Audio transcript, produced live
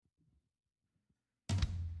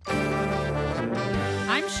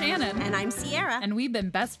I'm Shannon. And I'm Sierra. And we've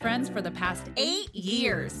been best friends for the past 8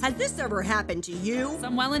 years. Has this ever happened to you?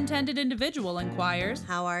 Some well-intended individual inquires.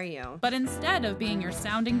 How are you? But instead of being your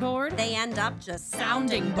sounding board, they end up just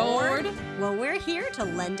sounding bored. Well, we're here to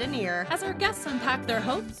lend an ear as our guests unpack their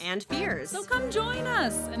hopes and fears. So come join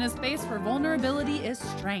us in a space where vulnerability is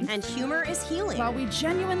strength and humor is healing. While we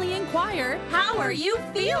genuinely inquire, how are you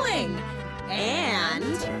feeling? And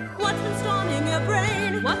what's been storming your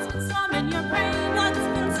brain? What's been storming your brain? What's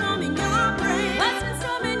been storming your brain? What's been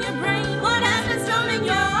storming your brain? What has been storming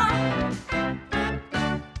your...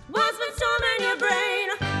 What's been storming your brain?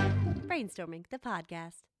 Brainstorming the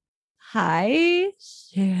podcast. Hi,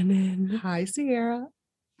 Shannon. Hi, Sierra.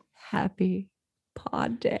 Happy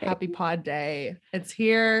pod day. Happy pod day. It's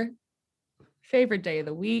here. Favorite day of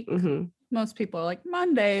the week. Mm-hmm. Most people are like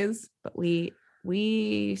Mondays, but we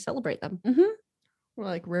celebrate them. Mm-hmm. We're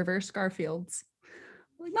like River Scarfields.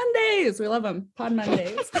 We're like Mondays. We love them. Pod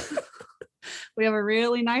Mondays. We have a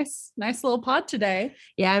really nice little pod today.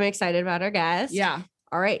 Yeah, I'm excited about our guest. Yeah.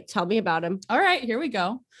 All right, tell me about him. All right, here we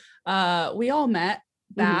go. We all met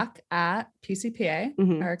back at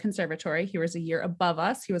PCPA, our conservatory. He was a year above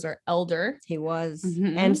us. He was our elder. He was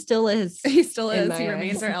and still is. He still is. He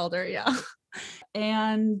remains our elder. Yeah.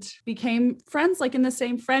 And became friends, like in the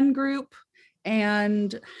same friend group.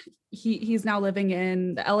 And he's now living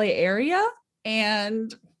in the LA area,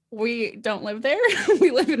 and we don't live there.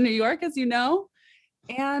 We live in New York, as you know.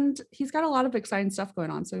 And he's got a lot of exciting stuff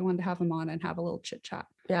going on. So we wanted to have him on and have a little chit chat.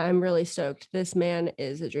 Yeah, I'm really stoked. This man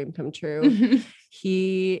is a dream come true.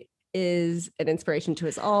 He is an inspiration to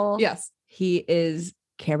us all. Yes. He is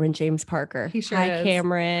Cameron James Parker. He sure is.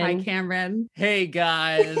 Cameron. Hi, Cameron. Hey,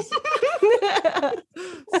 guys.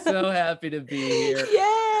 So happy to be here.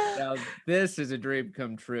 Yeah. Now, this is a dream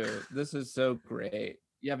come true. This is so great.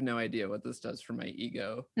 You have no idea what this does for my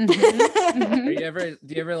ego. Do you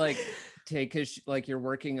ever like take like you're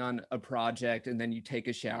working on a project and then you take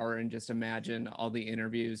a shower and just imagine all the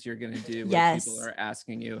interviews you're going to do where people are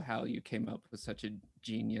asking you how you came up with such a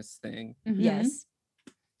genius thing? Yes,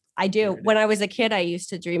 I do. When I was a kid, I used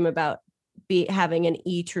to dream about having an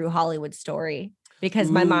True Hollywood Story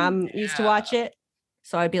because my mom used to watch it.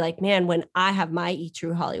 So I'd be like, man, when I have my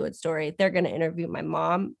True Hollywood Story, they're going to interview my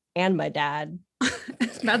mom and my dad.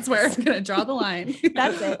 That's where I'm going to draw the line.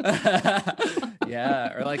 That's it.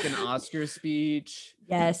 Yeah. Or like an Oscar speech.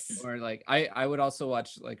 Yes. Or like, I would also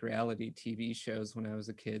watch like reality TV shows when I was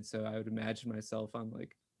a kid. So I would imagine myself on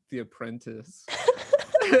like The Apprentice.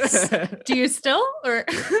 Do you still? Or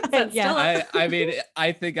yeah. I mean,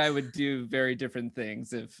 I think I would do very different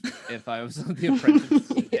things if I was on The Apprentice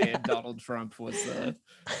today and Donald Trump was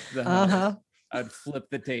the host. I'd flip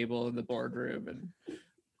the table in the boardroom and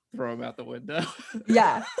throw him out the window.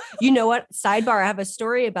 Yeah. You know what? Sidebar, I have a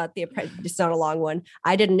story about The Apprentice. It's not a long one.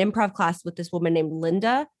 I did an improv class with this woman named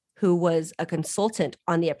Linda, who was a consultant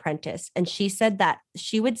on The Apprentice. And she said that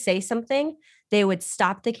she would say something, they would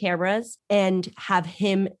stop the cameras and have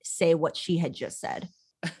him say what she had just said.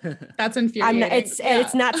 That's infuriating.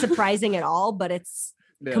 It's not surprising at all, but it's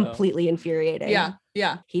completely infuriating.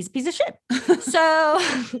 Yeah. He's a piece of shit. So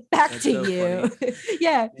back to you.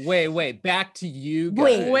 Yeah. Wait, back to you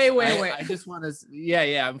guys. Wait. I just want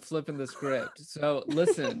to, I'm flipping the script. So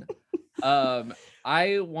listen,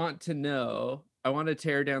 I want to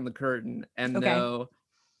tear down the curtain and know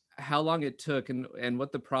how long it took and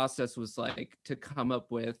what the process was like to come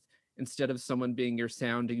up with, instead of someone being your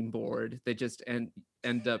sounding board, they just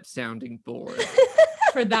end up sounding bored.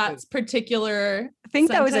 For that particular I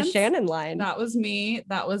think sentence, that was a Shannon line. That was me.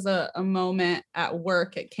 That was a moment at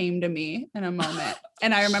work. It came to me in a moment.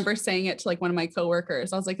 And I remember saying it to like one of my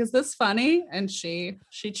coworkers. I was like, is this funny? And she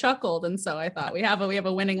chuckled. And so I thought we have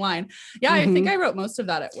a winning line. Yeah, I think I wrote most of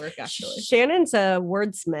that at work, actually. Shannon's a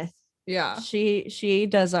wordsmith. Yeah. She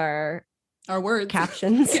does our words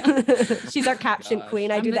captions. She's our caption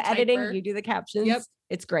queen. I do the editing, typer. you do the captions. Yep.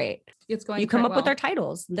 It's great. It's going. You come up with our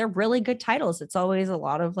titles. They're really good titles. It's always a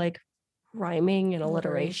lot of like rhyming and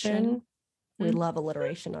alliteration. We love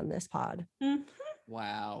alliteration on this pod.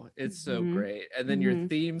 Wow, it's so great. And then your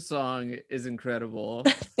theme song is incredible.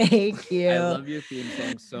 Thank you. I love your theme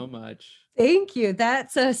song so much. Thank you.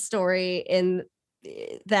 That's a story in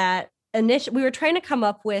that we were trying to come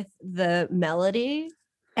up with the melody,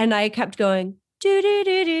 and I kept going, do, do,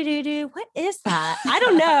 do, do, do, do. What is that? I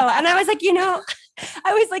don't know. And I was like,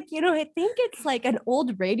 I think it's like an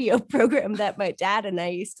old radio program that my dad and I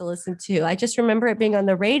used to listen to. I just remember it being on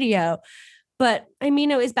the radio. But I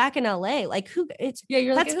mean, it was back in LA. Like that's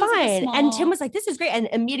fine. And Tim was like, this is great. And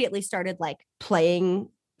immediately started like playing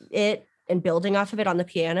it and building off of it on the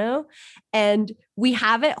piano. And we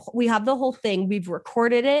have the whole thing. We've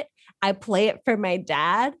recorded it. I play it for my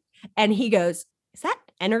dad and he goes, "Is that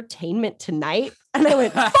Entertainment Tonight?" And I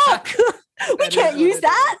went, "Fuck, we can't use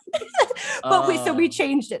that." But we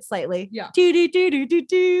changed it slightly. Yeah. Do, do, do, do, do,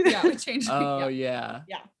 do. Yeah, we changed it. Oh Yeah.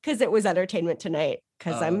 yeah. Because it was Entertainment Tonight.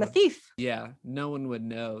 Because I'm a thief. Yeah, no one would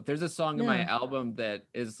know. There's a song in my No. album that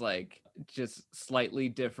is like just slightly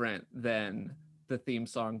different than the theme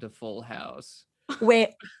song to Full House. Wait,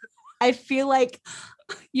 I feel like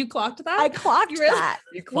You clocked that? I clocked You really- that.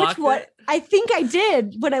 You clocked Which what it? I think I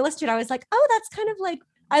did when I listened to it. I was like, oh, that's kind of like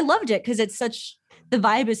I loved it because it's such the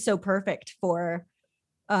vibe is so perfect for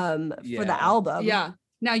Yeah. the album. Yeah.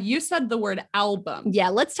 Now you said the word album. Yeah,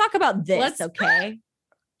 let's talk about this, Let's- okay?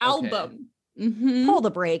 Album. Mm-hmm. Pull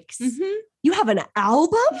the brakes. Mm-hmm. You have an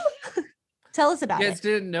album? Tell us You about guys it.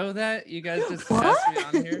 didn't know that? You guys just What?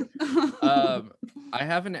 passed me on here. I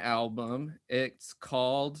have an album. It's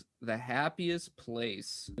called The Happiest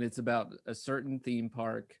Place, and it's about a certain theme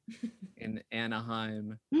park in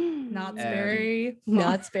Anaheim. Not And- very.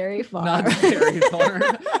 Knott's very far. Not very far.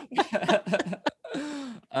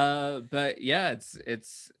 But yeah,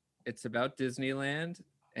 it's about Disneyland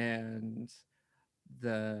and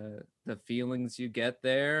the feelings you get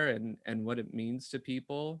there and what it means to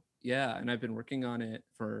people. Yeah, and I've been working on it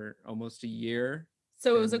for almost a year.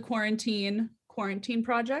 So it was a And- quarantine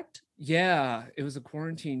project. Yeah, it was a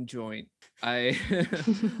quarantine joint. I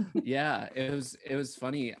yeah, it was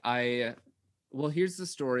funny. Well, here's the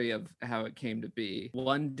story of how it came to be.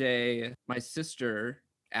 One day, my sister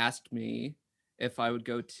asked me if I would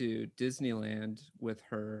go to Disneyland with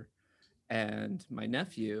her and my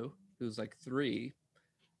nephew, who's like 3.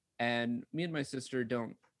 And me and my sister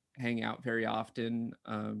don't hang out very often.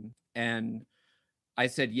 And I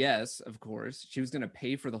said yes, of course. She was going to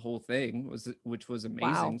pay for the whole thing, which was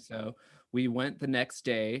amazing. Wow. So we went the next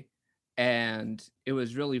day and it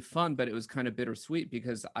was really fun, but it was kind of bittersweet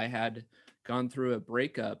because I had gone through a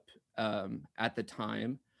breakup at the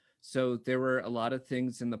time. So there were a lot of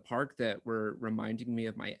things in the park that were reminding me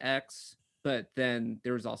of my ex, but then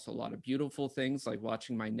there was also a lot of beautiful things like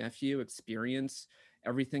watching my nephew experience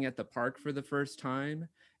everything at the park for the first time,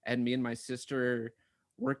 and me and my sister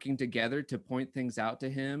working together to point things out to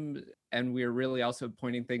him, and we were really also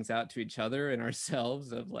pointing things out to each other and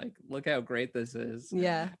ourselves of like, look how great this is.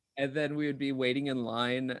 Yeah. And then we would be waiting in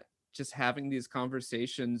line just having these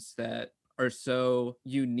conversations that are so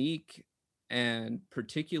unique and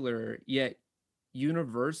particular yet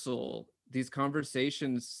universal, these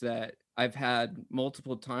conversations that I've had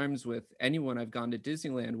multiple times with anyone I've gone to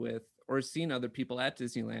Disneyland with or seen other people at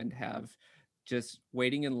Disneyland have, just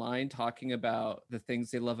waiting in line talking about the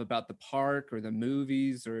things they love about the park or the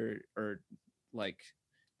movies or like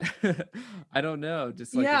I don't know,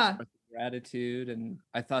 just like Yeah. expressing gratitude. And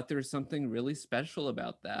I thought there was something really special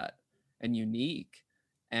about that and unique,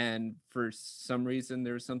 and for some reason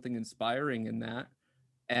there was something inspiring in that.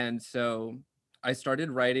 And so I started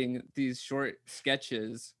writing these short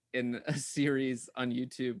sketches in a series on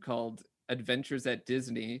YouTube called Adventures at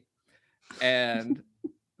Disney. And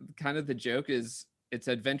kind of the joke is it's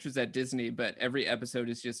Adventures at Disney, but every episode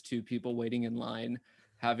is just 2 people waiting in line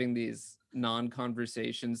having these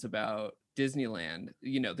non-conversations about Disneyland.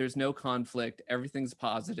 You know, there's no conflict, everything's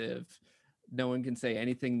positive, no one can say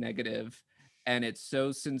anything negative, and it's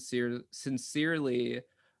so sincerely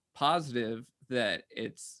positive that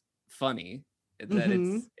it's funny, that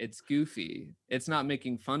Mhm. it's goofy. It's not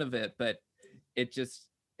making fun of it, but it's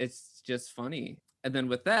just funny. And then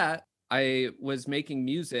with that, I was making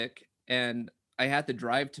music and I had to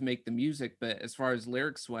drive to make the music, but as far as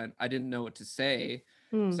lyrics went, I didn't know what to say.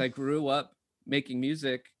 Hmm. So I grew up making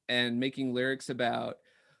music and making lyrics about,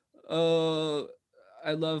 oh,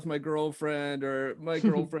 I love my girlfriend, or my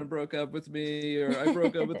girlfriend broke up with me, or I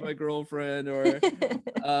broke up with my girlfriend, or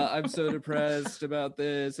I'm so depressed about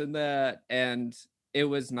this and that. And it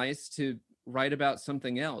was nice to write about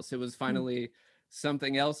something else. It was finally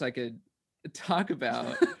something else I could talk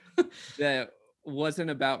about that wasn't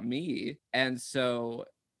about me. And so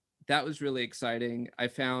that was really exciting. I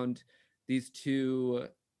found these 2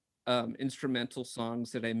 instrumental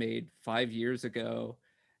songs that I made 5 years ago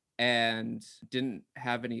and didn't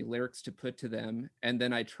have any lyrics to put to them. And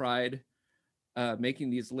then I tried making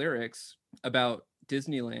these lyrics about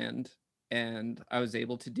Disneyland, and I was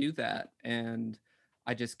able to do that. And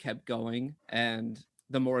I just kept going. And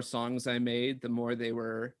the more songs I made, the more they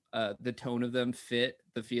were, the tone of them fit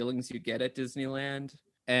the feelings you get at Disneyland.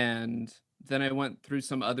 And then I went through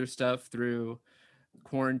some other stuff through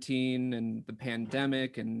quarantine and the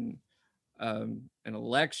pandemic and an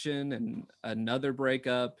election and another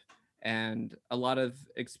breakup. and a lot of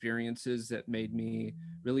experiences that made me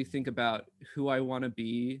really think about who I want to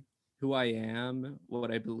be, who I am,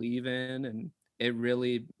 what I believe in. And it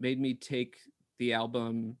really made me take the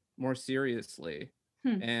album more seriously.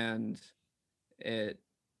 And it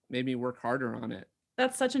made me work harder on it.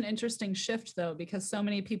 That's such an interesting shift, though, because so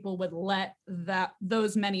many people would let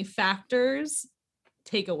those many factors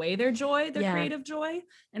take away their joy, their creative joy,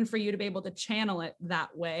 and for you to be able to channel it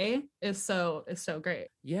that way is so great.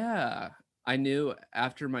 Yeah, I knew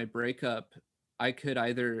after my breakup, I could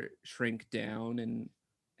either shrink down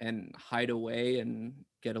and hide away and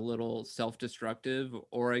get a little self-destructive,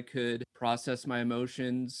 or I could process my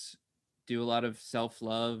emotions, do a lot of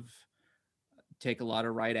self-love, take a lot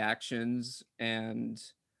of right actions, and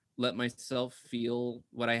let myself feel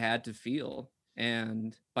what I had to feel.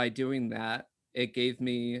 And by doing that, it gave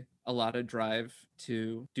me a lot of drive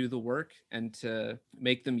to do the work and to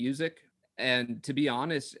make the music. And to be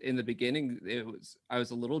honest, in the beginning, I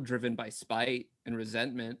was a little driven by spite and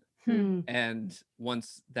resentment. And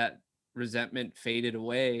once that resentment faded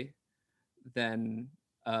away, then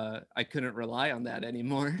I couldn't rely on that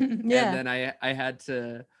anymore. And then I had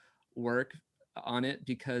to work on it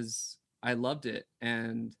because I loved it,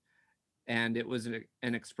 and it was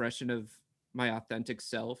an expression of my authentic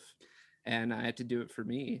self, and I had to do it for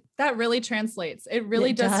me. That really translates. It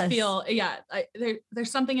really does feel,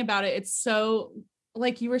 there's something about it. It's so,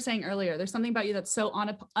 like you were saying earlier, there's something about you that's so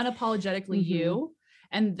unapologetically you.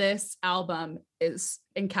 And this album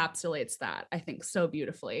encapsulates that, I think, so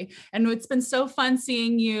beautifully. And it's been so fun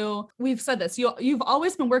seeing you. We've said this, you've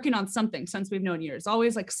always been working on something since we've known you. There's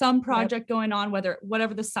always like some project going on,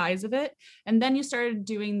 whatever the size of it. And then you started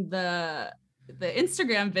doing the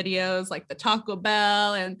Instagram videos, like the Taco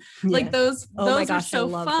Bell, and like those are so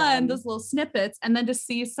fun, those little snippets. And then to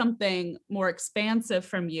see something more expansive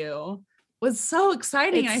from you was so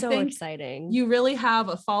exciting. It's I think exciting. You really have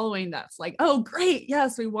a following that's like, oh great,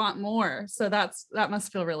 yes, we want more. So that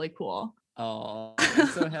must feel really cool. Oh, I'm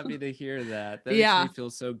so happy to hear that. That makes me feel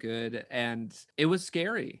so good. And it was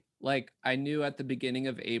scary. Like, I knew at the beginning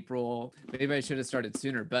of April, maybe I should have started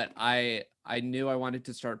sooner, but I knew I wanted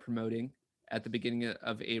to start promoting at the beginning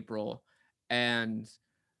of April, and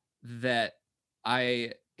that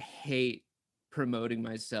I hate promoting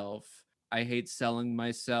myself. I hate selling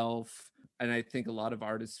myself. And I think a lot of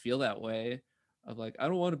artists feel that way, of like, I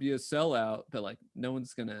don't want to be a sellout, but like, no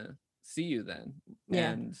one's going to see you then.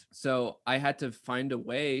 And so I had to find a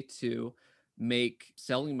way to make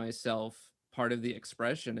selling myself part of the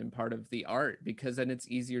expression and part of the art, because then it's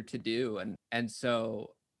easier to do. And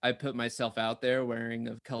so I put myself out there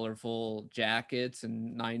wearing colorful jackets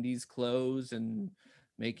and 90s clothes and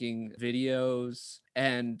making videos.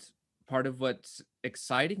 And part of what's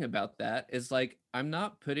exciting about that is, like, I'm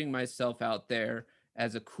not putting myself out there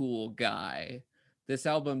as a cool guy. This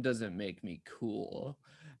album doesn't make me cool.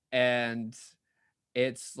 And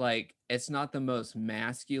it's like, it's not the most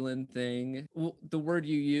masculine thing. The word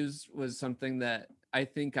you used was something that I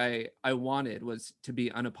think I wanted, was to be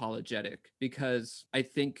unapologetic, because I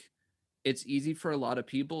think it's easy for a lot of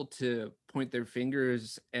people to point their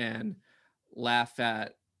fingers and laugh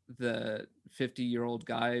at the 50-year-old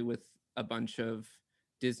guy with a bunch of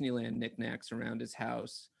Disneyland knickknacks around his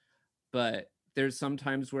house. But there's some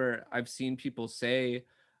times where I've seen people say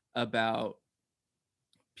about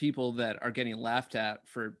people that are getting laughed at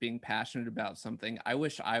for being passionate about something, I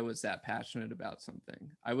wish I was that passionate about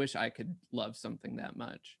something. I wish I could love something that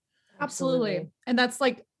much. Absolutely. And that's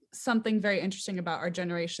like something very interesting about our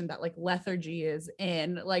generation, that like lethargy is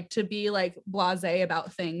in, like, to be like blasé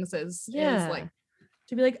about things is like,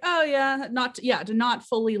 to be like, oh yeah, to not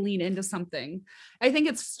fully lean into something. I think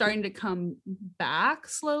it's starting to come back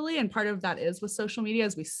slowly. And part of that is with social media,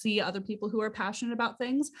 as we see other people who are passionate about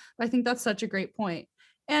things. But I think that's such a great point.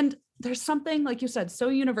 And there's something, like you said, so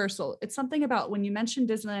universal. It's something about when you mention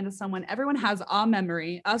Disneyland to someone, everyone has a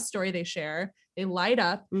memory, a story they share. They light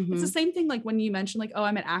up. It's the same thing. Like when you mention like, oh,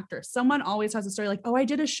 I'm an actor, someone always has a story like, oh, I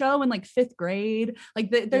did a show in like 5th grade. Like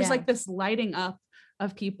there's like this lighting up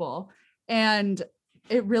of people. And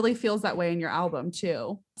it really feels that way in your album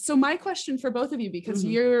too. So my question for both of you, because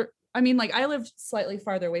I mean, like I lived slightly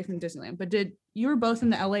farther away from Disneyland, but you were both in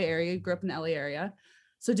the LA area, you grew up in the LA area.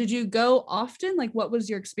 So did you go often? Like, what was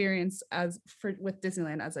your experience with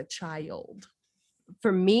Disneyland as a child?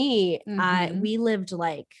 For me, we lived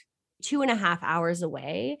like 2.5 hours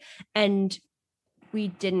away, and we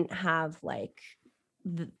didn't have like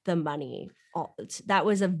the money. That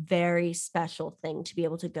was a very special thing to be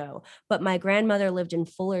able to go. But my grandmother lived in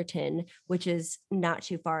Fullerton, which is not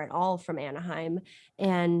too far at all from Anaheim.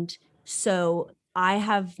 And so I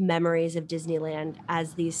have memories of Disneyland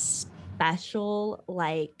as these special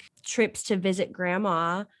like trips to visit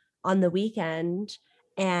grandma on the weekend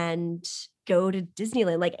and go to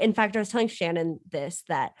Disneyland. Like, in fact, I was telling Shannon this,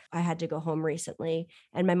 that I had to go home recently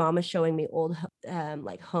and my mom was showing me old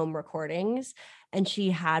like home recordings, and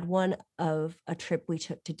she had one of a trip we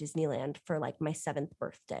took to Disneyland for like my 7th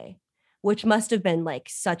birthday, which must have been like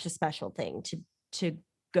such a special thing to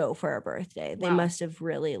go for a birthday. They Wow. must have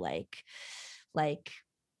really like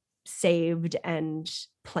saved and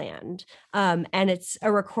planned. And it's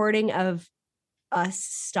a recording of us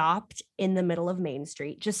stopped in the middle of Main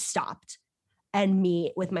Street, just stopped, and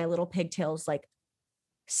me with my little pigtails like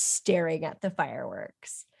staring at the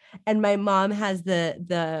fireworks. And my mom has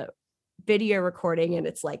the video recording, and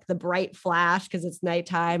it's like the bright flash because it's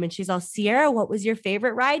nighttime, and she's all, Sierra, what was your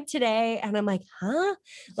favorite ride today? And I'm like, huh?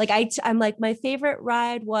 Like I'm like, my favorite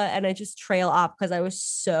ride, what? And I just trail off because I was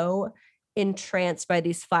so entranced by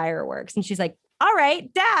these fireworks. And she's like, all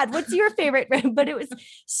right, Dad, what's your favorite? But it was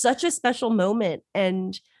such a special moment.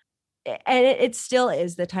 And it still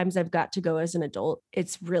is. The times I've got to go as an adult,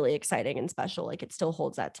 it's really exciting and special. Like, it still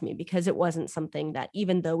holds that to me because it wasn't something that,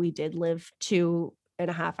 even though we did live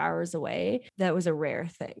 2.5 hours away, that was a rare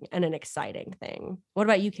thing and an exciting thing. What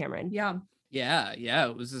about you, Cameron? Yeah. Yeah,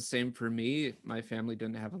 it was the same for me. My family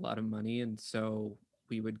didn't have a lot of money, and so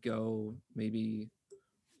we would go maybe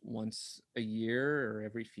once a year or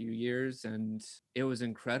every few years, and it was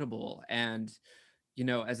incredible. And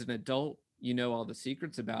as an adult, all the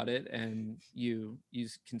secrets about it, and you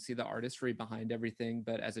can see the artistry behind everything,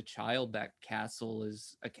 but as a child, that castle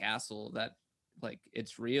is a castle that, like,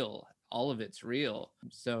 it's real. All of it's real.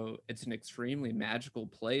 So it's an extremely magical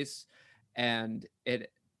place, and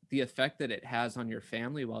the effect that it has on your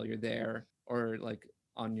family while you're there, or like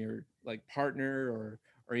on your like partner, or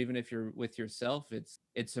even if you're with yourself,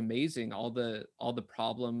 it's amazing. All the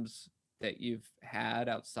problems that you've had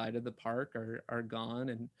outside of the park are gone,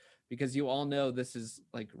 and because you all know this is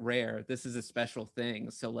like rare, this is a special thing,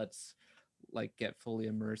 so let's like get fully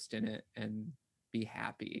immersed in it and be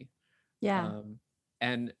happy. Yeah.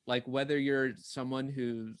 And like, whether you're someone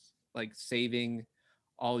who's like saving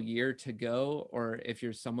all year to go, or if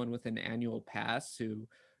you're someone with an annual pass who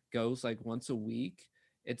goes like once a week,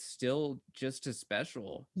 it's still just as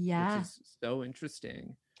special. Yeah. Which is so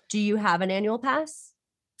interesting. Do you have an annual pass?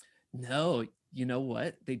 No, you know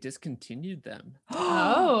what? They discontinued them.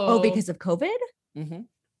 Oh, because of COVID? Mm-hmm.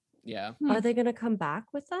 Yeah. Are they going to come back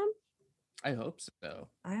with them? I hope so.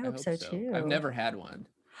 I hope so too. I've never had one.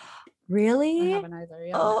 Really? I haven't either.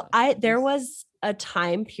 Yeah. Oh, there was a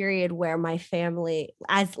time period where my family,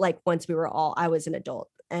 as like once I was an adult,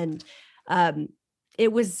 and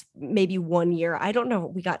it was maybe 1 year. I don't know.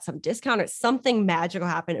 We got some discount or something magical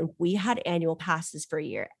happened, and we had annual passes for a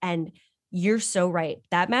year. And you're so right.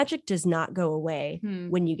 That magic does not go away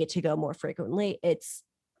when you get to go more frequently.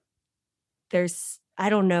 I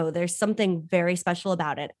don't know, there's something very special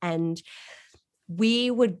about it. And we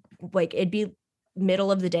would like, it'd be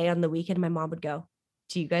middle of the day on the weekend. My mom would go,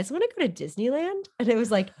 do you guys want to go to Disneyland? And it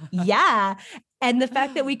was like, yeah. And the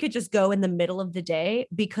fact that we could just go in the middle of the day,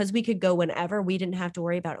 because we could go whenever, we didn't have to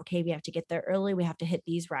worry about, okay, we have to get there early, we have to hit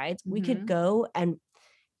these rides. We could go and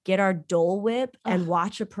get our Dole Whip and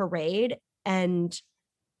watch a parade. And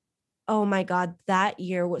oh my God, that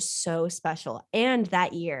year was so special. And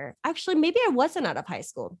that year, actually, maybe I wasn't out of high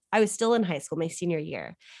school. I was still in high school, my senior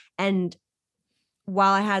year. And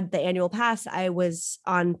while I had the annual pass, I was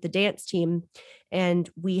on the dance team, and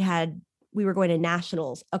we were going to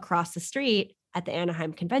nationals across the street at the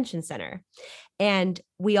Anaheim Convention Center. And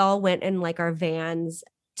we all went in like our vans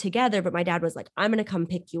together, but my dad was like, I'm going to come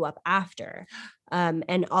pick you up after,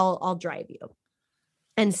 and I'll drive you.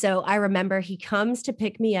 And so I remember he comes to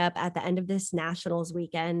pick me up at the end of this nationals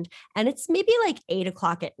weekend, and it's maybe like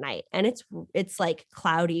 8:00 at night, and it's like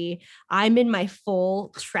cloudy. I'm in my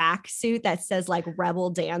full track suit that says like Rebel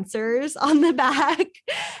Dancers on the back.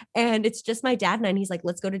 And it's just my dad and I, and he's like,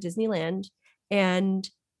 let's go to Disneyland. And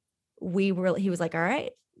he was like, all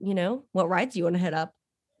right, what rides do you want to hit up?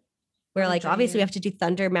 We're like, obviously we have to do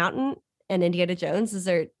Thunder Mountain and Indiana Jones.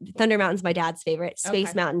 Thunder Mountain's my dad's favorite.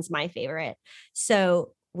 Space Mountain's my favorite.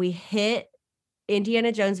 So we hit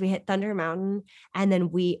Indiana Jones, we hit Thunder Mountain, and then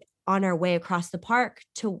on our way across the park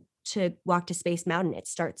to walk to Space Mountain, it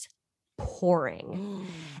starts pouring.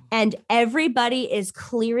 And everybody is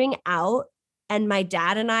clearing out. And my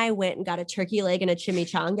dad and I went and got a turkey leg and a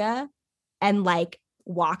chimichanga and like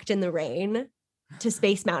walked in the rain to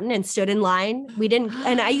Space Mountain and stood in line.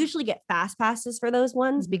 And I usually get fast passes for those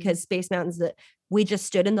ones because Space Mountain's we just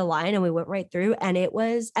stood in the line and we went right through, and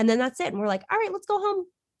then that's it. And we're like, all right, let's go home.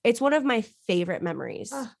 It's one of my favorite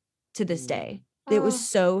memories to this day. It was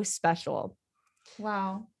so special.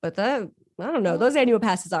 Wow. But I don't know. Those annual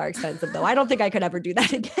passes are expensive though. I don't think I could ever do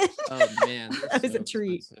that again. Oh man, That was a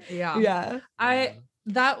treat. Yeah. Yeah. I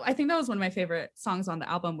think that was one of my favorite songs on the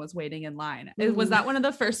album was Waiting in Line. Was Mhm. that one of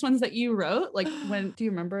the first ones that you wrote? Like do you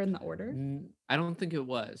remember in the order? I don't think it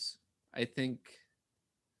was. I think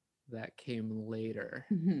that came later.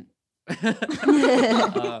 Great.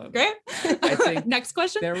 I think next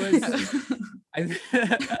question. There was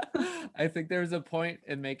I think there was a point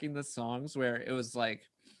in making the songs where it was like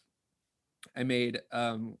I made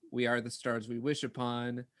We Are the Stars We Wish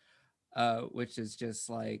Upon, which is just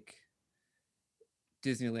like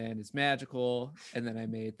Disneyland is magical, and then I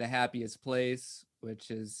made The Happiest Place, which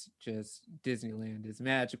is just Disneyland is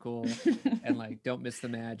magical, and like Don't Miss the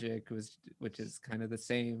Magic which is kind of the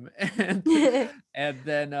same. And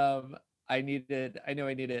then I know I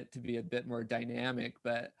needed it to be a bit more dynamic,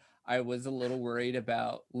 but I was a little worried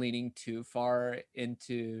about leaning too far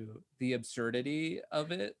into the absurdity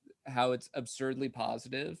of it, how it's absurdly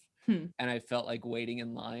positive. And I felt like Waiting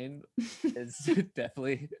in Line is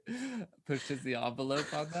definitely pushes the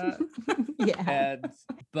envelope on that. Yeah.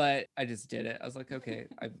 But I just did it. I was like, okay,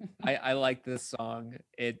 I like this song.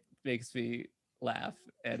 It makes me laugh,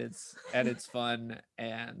 and it's fun,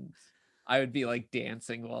 and I would be like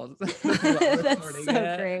dancing while That's recording so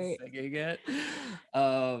it, great. singing it.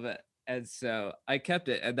 And so I kept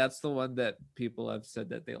it, and that's the one that people have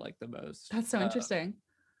said that they like the most. That's so interesting.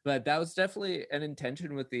 But that was definitely an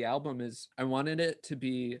intention with the album, is I wanted it to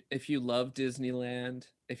be, if you love Disneyland,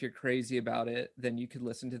 if you're crazy about it, then you could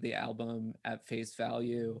listen to the album at face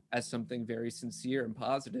value as something very sincere and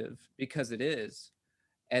positive, because it is.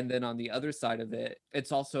 And then on the other side of it,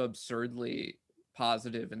 it's also absurdly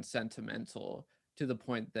positive and sentimental to the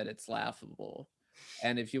point that it's laughable.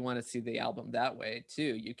 And if you want to see the album that way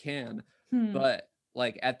too, you can. But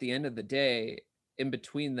like at the end of the day, in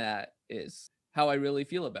between that is how I really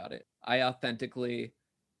feel about it. I authentically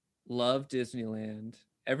love Disneyland.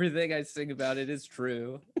 Everything I sing about it is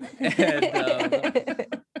true.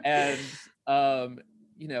 And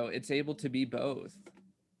you know, it's able to be both.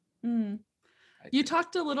 You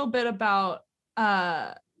talked a little bit about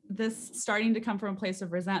this starting to come from a place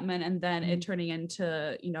of resentment, and then it turning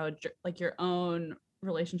into, you know, like your own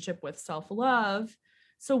relationship with self-love.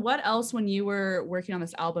 So what else, when you were working on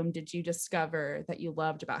this album, did you discover that you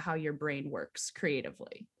loved about how your brain works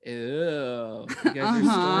creatively? Ew, you guys are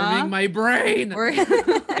storming my brain.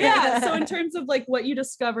 Yeah. So in terms of like what you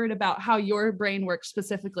discovered about how your brain works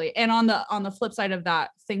specifically, and on the flip side of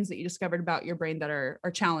that, things that you discovered about your brain that are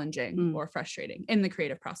challenging or frustrating in the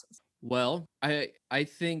creative process. Well, I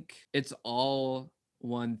think it's all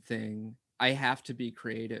one thing. I have to be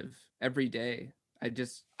creative every day.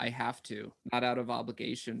 I have to, not out of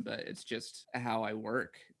obligation, but it's just how I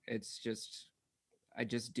work. It's just, I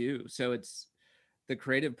just do. So the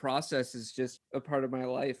creative process is just a part of my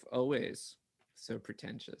life always. So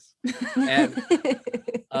pretentious. And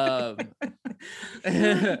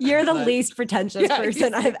you're the least pretentious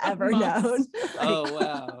person I've ever known. Oh,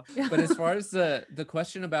 wow. But as far as the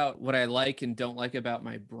question about what I like and don't like about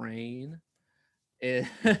my brain, is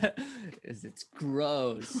it's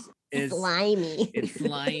gross. It's slimy. It's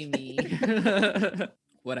slimy.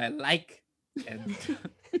 What I like and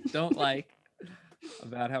don't like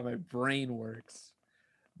about how my brain works.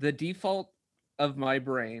 The default of my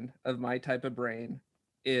brain, of my type of brain,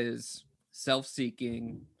 is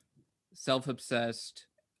self-seeking, self-obsessed,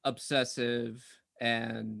 obsessive,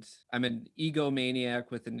 and I'm an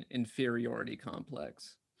egomaniac with an inferiority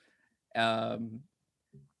complex.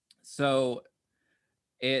 So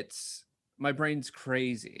it's, my brain's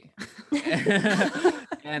crazy.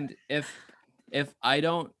 And if I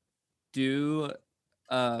don't do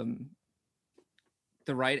the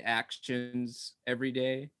right actions every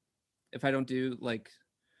day, if I don't do like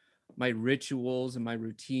my rituals and my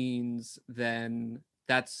routines, then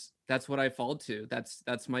that's what I fall to.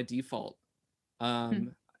 That's my default.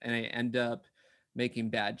 And I end up making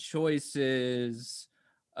bad choices,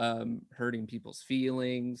 hurting people's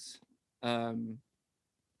feelings.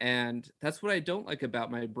 And that's what I don't like about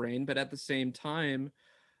my brain. But at the same time,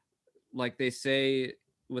 like they say,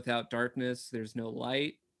 without darkness, there's no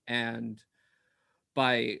light. And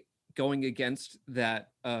by going against that,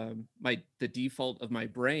 the default of my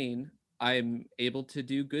brain, I'm able to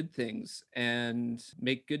do good things and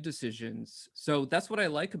make good decisions. So that's what I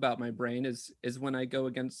like about my brain is when I go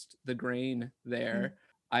against the grain there,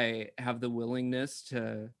 I have the willingness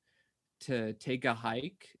to take a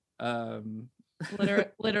hike.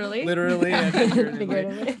 Literally literally and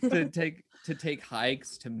Figuratively. to take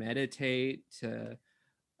hikes, to meditate, to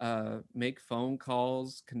make phone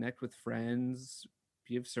calls, connect with friends,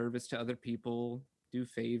 be of service to other people, do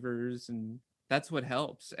favors, and that's what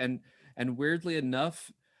helps. And weirdly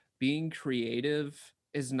enough, being creative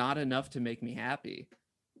is not enough to make me happy.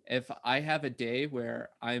 If I have a day where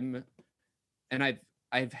and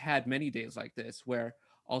I've had many days like this where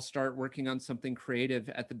I'll start working on something creative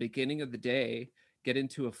at the beginning of the day, get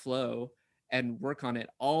into a flow and work on it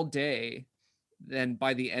all day. Then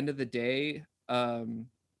by the end of the day,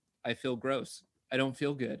 I feel gross. I don't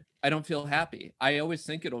feel good. I don't feel happy. I always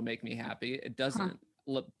think it'll make me happy. It doesn't.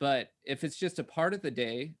 But if it's just a part of the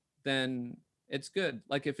day, then it's good.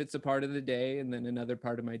 Like if it's a part of the day and then another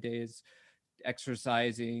part of my day is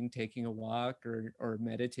exercising, taking a walk or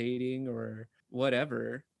meditating or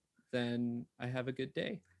whatever, then I have a good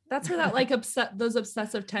day. That's where that like those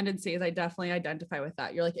obsessive tendencies, I definitely identify with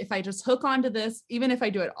that. You're like, if I just hook onto this, even if I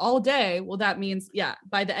do it all day, well, that means, yeah,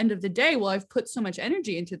 by the end of the day, well, I've put so much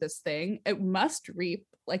energy into this thing, it must reap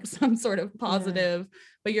like some sort of positive,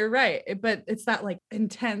 but you're right. But it's that like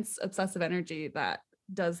intense obsessive energy that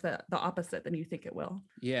does the opposite than you think it will.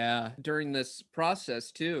 Yeah. During this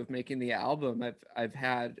process too of making the album, I've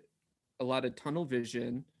had a lot of tunnel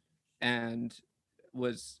vision and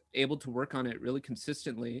was able to work on it really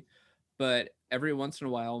consistently. But every once in a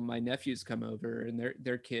while my nephews come over and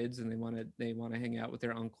they're kids and they want to hang out with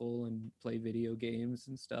their uncle and play video games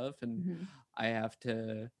and stuff. And I have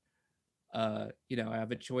to I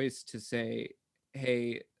have a choice to say,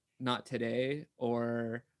 hey, not today,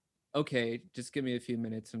 or okay, just give me a few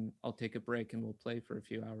minutes and I'll take a break and we'll play for a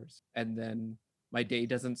few hours. And then my day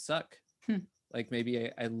doesn't suck. Like maybe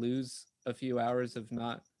I lose a few hours of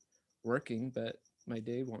not working, but my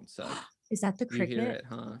day won't suck. Is that the cricket? You hear it,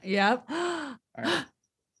 huh? Yep. All right.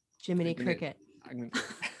 Jiminy Cricket. I'm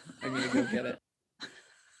gonna go get it.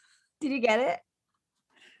 Did you get it?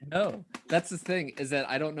 No, that's the thing, is that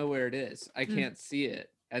I don't know where it is. I can't see it.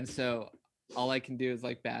 And so all I can do is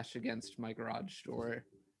like bash against my garage door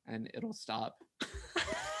and it'll stop.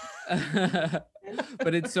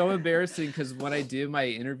 But it's so embarrassing because when I do my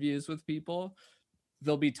interviews with people,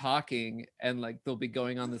 they'll be talking and like they'll be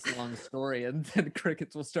going on this long story and then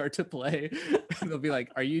crickets will start to play. And they'll be like,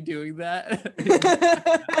 are you doing that?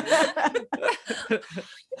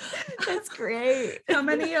 That's great. How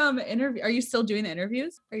many are you still doing the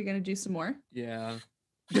interviews? Are you going to do some more? Yeah.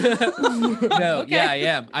 No, Okay. yeah, I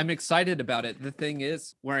am. I'm excited about it. The thing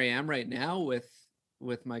is, where I am right now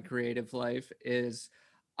with my creative life is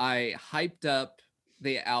I hyped up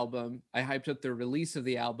the album. I hyped up the release of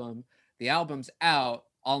the album. The album's out.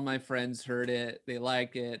 All my friends heard it. They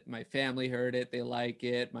like it. My family heard it. They like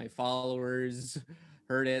it. My followers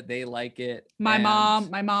heard it. They like it. My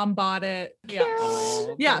mom bought it. Yeah.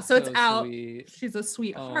 Oh, Yeah. that's So it's out. sweet. She's a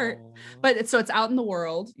sweetheart, Oh. but it's out in the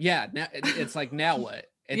world. Yeah, now it's like, now what?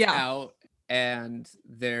 It's Yeah. out and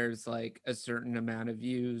there's like a certain amount of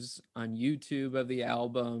views on YouTube of the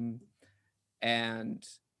album, and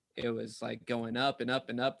it was like going up and up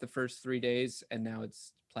and up the first 3 days, and now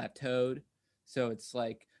it's plateaued. So it's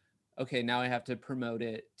like, okay, now I have to promote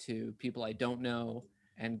it to people I don't know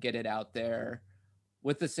and get it out there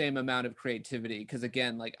with the same amount of creativity, because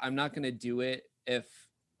again, like I'm not going to do it if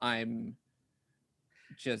I'm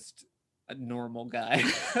just a normal guy.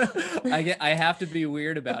 I have to be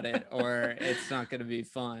weird about it or it's not going to be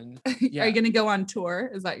fun. Yeah. Are you going to go on tour?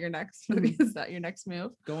 Is that your next is that your next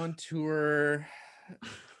move? Go on tour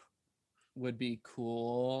would be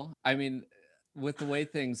cool. I mean, with the way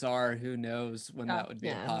things are, who knows when that would be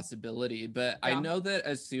a possibility. But I know that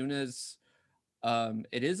as soon as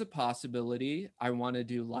it is a possibility, I want to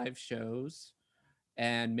do live shows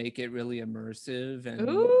and make it really immersive and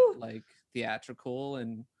like theatrical.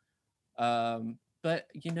 And but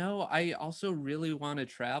you know, I also really want to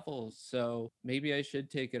travel, so maybe I should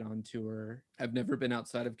take it on tour. I've never been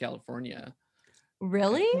outside of California.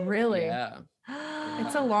 Really? Really? Yeah.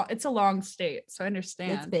 It's a long state, so I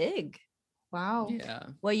understand. It's big. Wow. Yeah.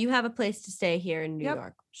 Well, you have a place to stay here in New Yep.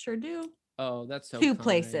 York. Sure do. Oh, that's so Two kind.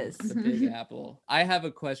 places. The Big Apple. I have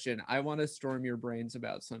a question. I want to storm your brains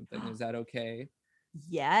about something. Is that okay?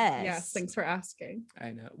 Yes. Yes. Thanks for asking.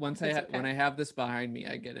 I know. Once That's okay. when I have this behind me,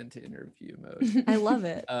 I get into interview mode. I love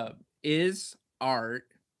it. Is art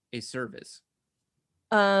a service?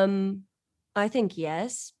 I think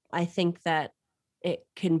yes. I think that it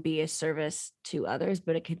can be a service to others,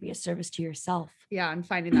 but it could be a service to yourself. Yeah, and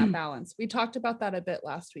finding that balance. We talked about that a bit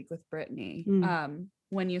last week with Brittany.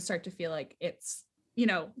 When you start to feel like it's, you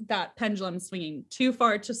know, that pendulum swinging too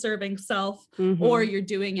far to serving self, or you're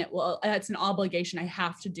doing it, well, it's an obligation, I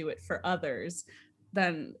have to do it for others.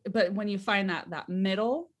 Then, but when you find that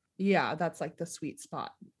middle, yeah, that's like the sweet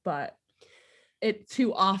spot. But it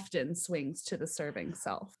too often swings to the serving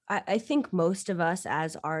self. I think most of us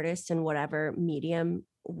as artists in whatever medium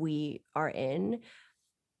we are in,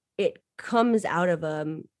 it comes out of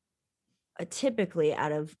typically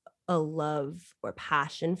out of a love or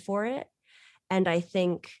passion for it. And I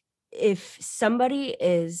think if somebody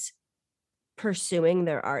is pursuing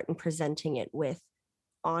their art and presenting it with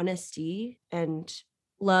honesty and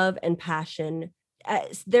love and passion,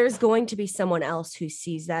 there's going to be someone else who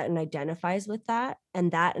sees that and identifies with that.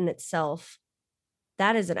 And that in itself,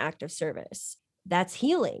 that is an act of service. That's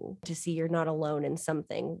healing to see you're not alone in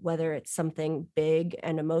something, whether it's something big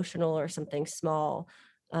and emotional or something small.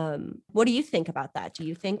 What do you think about that? Do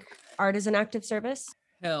you think art is an act of service?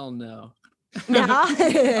 Hell no.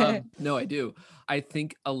 No. No, I do. I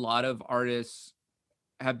think a lot of artists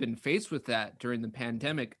have been faced with that during the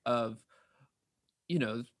pandemic of,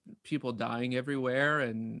 people dying everywhere,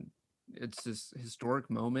 and it's this historic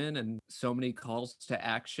moment and so many calls to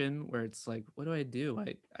action where it's like, what do I do?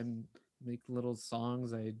 I make little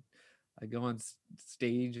songs. I go on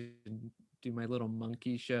stage and do my little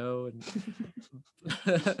monkey show, and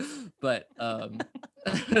but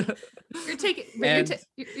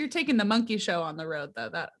you're taking the monkey show on the road though.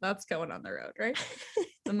 That's going on the road, right?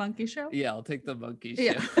 The monkey show. Yeah, I'll take the monkey show.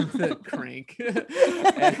 Yeah. The crank.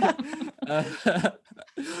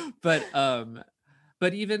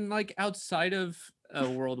 But even like outside of a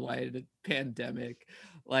worldwide pandemic,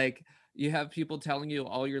 like you have people telling you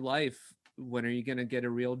all your life, when are you going to get a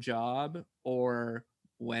real job, or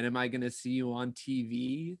when am I going to see you on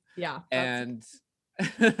TV? Yeah. And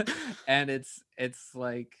and it's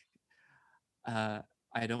like, I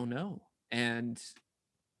don't know. And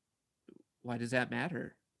why does that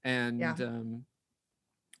matter? And Yeah.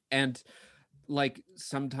 And like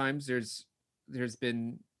sometimes there's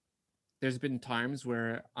been times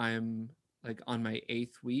where I'm like on my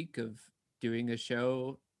 8th week of doing a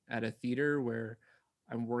show at a theater where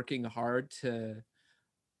I'm working hard to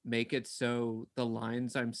make it so the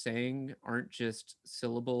lines I'm saying aren't just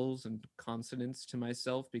syllables and consonants to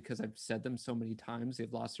myself, because I've said them so many times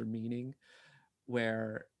they've lost their meaning,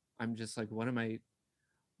 where I'm just like, what am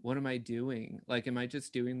I doing? Like, am I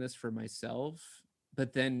just doing this for myself?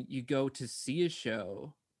 But then you go to see a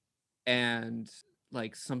show and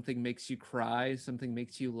like something makes you cry, something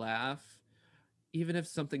makes you laugh, even if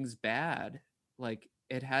something's bad, like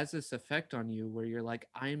it has this effect on you where you're like,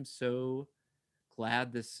 I'm so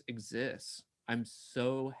glad this exists. I'm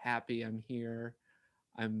so happy I'm here.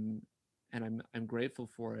 I'm grateful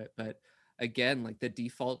for it. But again, like the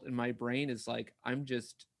default in my brain is like, I'm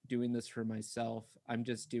just doing this for myself. I'm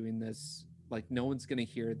just doing this, like no one's going to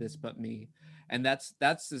hear this but me. And that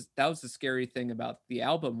was the scary thing about the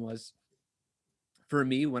album, was for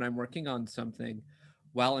me, when I'm working on something,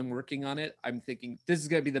 while I'm working on it, I'm thinking, this is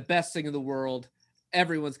going to be the best thing in the world.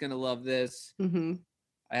 Everyone's going to love this. Mm-hmm.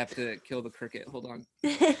 I have to kill the cricket. Hold on.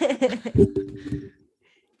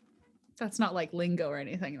 That's not like lingo or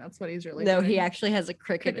anything. That's what he's really No, doing. he actually has a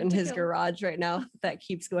cricket in his kill. garage right now that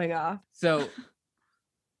keeps going off. So,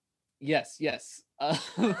 yes. What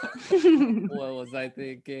was I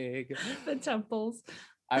thinking? The temples.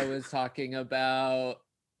 I was talking about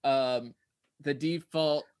the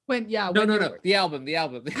default. When No. The album.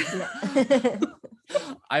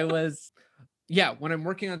 When I'm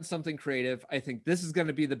working on something creative, I think this is going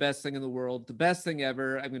to be the best thing in the world, the best thing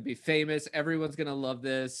ever. I'm going to be famous. Everyone's going to love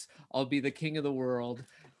this. I'll be the king of the world.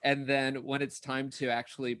 And then when it's time to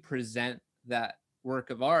actually present that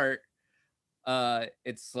work of art,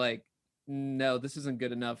 it's like, no, this isn't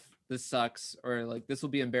good enough. This sucks. Or like, this will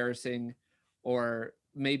be embarrassing. Or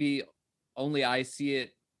maybe only I see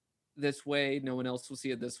it this way. No one else will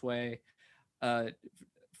see it this way.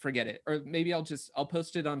 Forget it. Or maybe I'll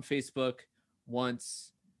post it on Facebook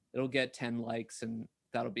once, it'll get 10 likes and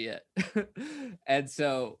that'll be it. And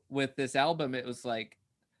so with this album, it was like,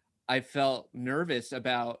 I felt nervous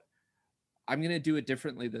about, I'm going to do it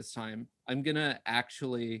differently this time. I'm going to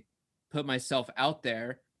actually put myself out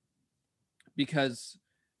there, because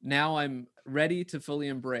now I'm ready to fully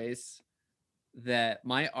embrace that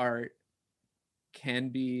my art can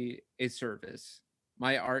be a service.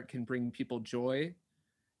 My art can bring people joy.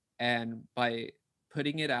 And by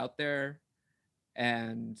putting it out there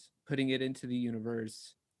and putting it into the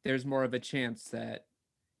universe, there's more of a chance that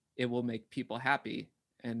it will make people happy,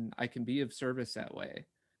 and I can be of service that way.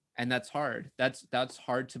 And that's hard. That's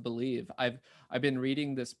hard to believe. I've been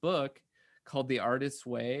reading this book called The Artist's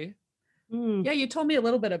Way. Yeah, you told me a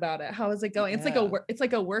little bit about it. How is it going? It's like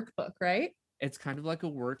a workbook, right? It's kind of like a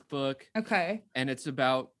workbook. Okay. And it's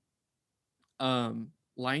about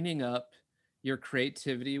lining up your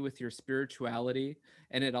creativity with your spirituality.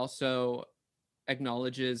 And it also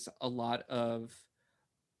acknowledges a lot of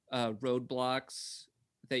roadblocks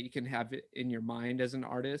that you can have in your mind as an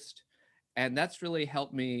artist, and that's really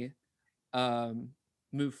helped me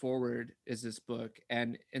move forward. Is this book,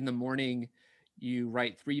 and in the morning you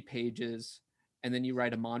write 3 pages, and then you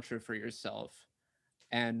write a mantra for yourself.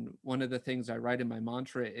 And one of the things I write in my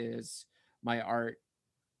mantra is, my art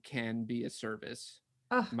can be a service.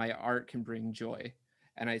 My art can bring joy.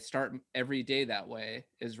 And I start every day that way,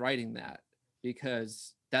 is writing that,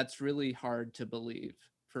 because that's really hard to believe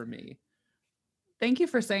for me. Thank you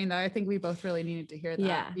for saying that. I think we both really needed to hear that.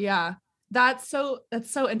 Yeah. Yeah. That's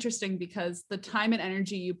so interesting, because the time and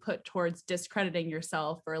energy you put towards discrediting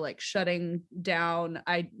yourself or like shutting down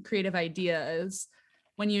creative ideas,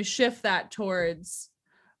 when you shift that towards,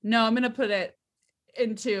 no, I'm going to put it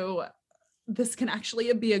into, this can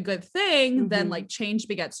actually be a good thing, then like change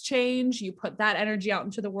begets change. You put that energy out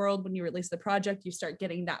into the world. When you release the project, you start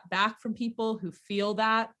getting that back from people who feel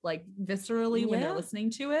that like viscerally when they're listening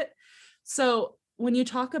to it. So when you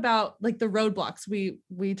talk about like the roadblocks,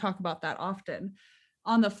 we talk about that often.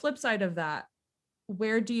 On the flip side of that,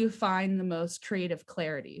 where do you find the most creative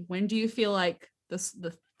clarity? When do you feel like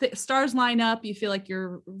the stars line up, you feel like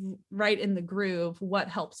you're right in the groove? What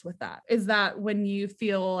helps with that? Is that when you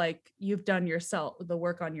feel like you've done the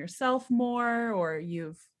work on yourself more, or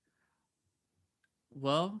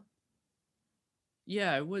Well,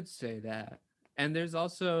 yeah, I would say that. And there's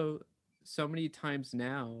also so many times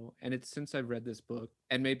now, and it's since I've read this book,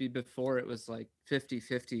 and maybe before it was like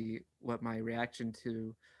 50-50 what my reaction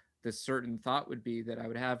to this certain thought would be, that I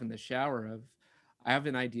would have in the shower of, I have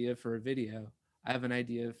an idea for a video, I have an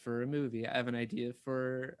idea for a movie, I have an idea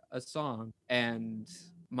for a song, and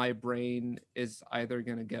my brain is either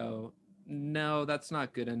going to go, no, that's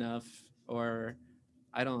not good enough, or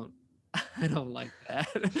I don't like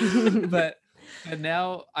that. but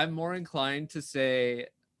now I'm more inclined to say,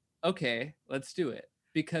 okay, let's do it,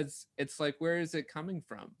 because it's like, where is it coming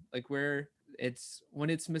from? Like, when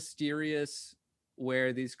it's mysterious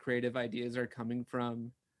where these creative ideas are coming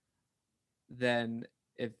from, then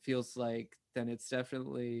it feels like, then it's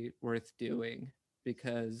definitely worth doing,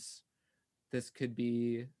 because this could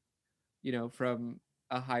be, from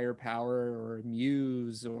a higher power or a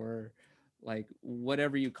muse, or like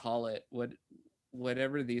whatever you call it,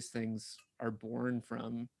 whatever these things are born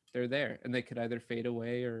from, they're there, and they could either fade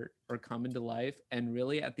away or come into life. And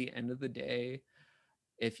really, at the end of the day,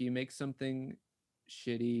 if you make something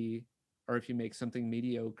shitty, or if you make something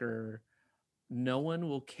mediocre, no one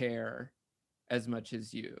will care as much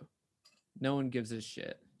as you. No one gives a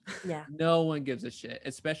shit. Yeah. No one gives a shit,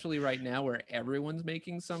 especially right now where everyone's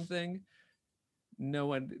making something. No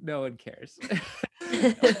one cares.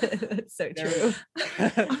 That's so true.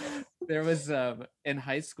 There was in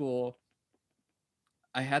high school,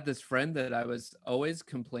 I had this friend that I was always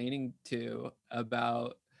complaining to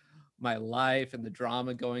about my life and the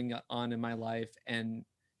drama going on in my life. And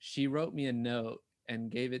she wrote me a note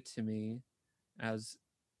and gave it to me. I was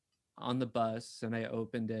on the bus and I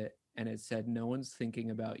opened it, and it said, no one's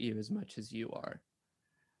thinking about you as much as you are.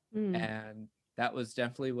 And that was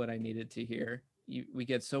definitely what I needed to hear. We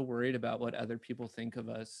get so worried about what other people think of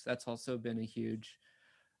us. That's also been a huge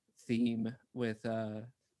theme with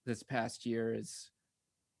this past year, is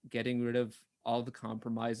getting rid of all the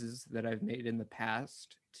compromises that I've made in the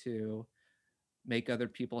past to make other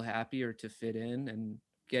people happy or to fit in, and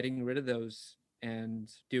getting rid of those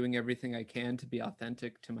and doing everything I can to be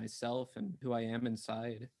authentic to myself and who I am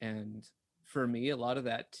inside. And for me, a lot of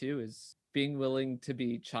that too is being willing to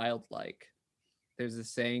be childlike. There's a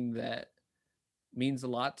saying that means a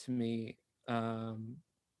lot to me,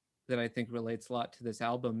 that I think relates a lot to this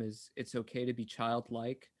album, is it's okay to be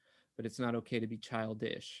childlike, but it's not okay to be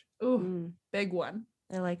childish. Ooh, big one.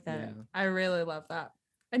 I like that. Yeah. I really love that.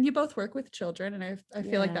 And you both work with children, and I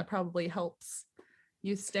feel like that probably helps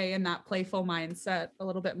you stay in that playful mindset a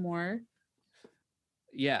little bit more.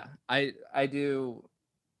 Yeah, I do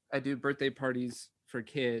birthday parties for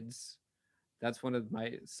kids. That's one of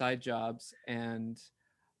my side jobs, and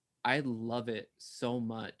I love it so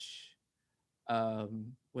much.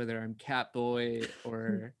 Whether I'm Catboy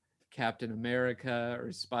or Captain America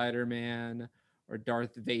or Spider-Man or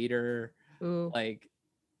Darth Vader, like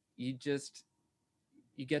you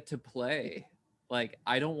get to play. Like,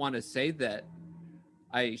 I don't want to say that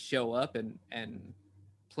I show up and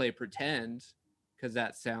play pretend, because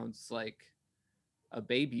that sounds like a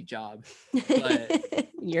baby job. But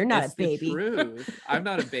you're not a baby. The truth. I'm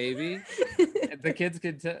not a baby. The kids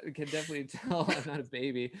can definitely tell I'm not a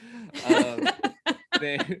baby.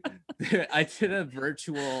 I did a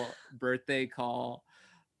virtual birthday call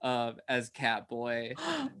as Catboy,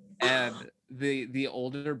 and the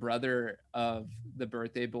older brother of the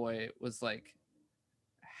birthday boy was like,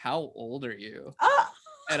 "How old are you?" Oh,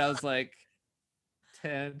 And I was like,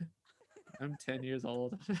 10. I'm 10 years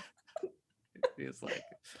old. He was like,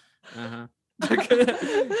 uh-huh.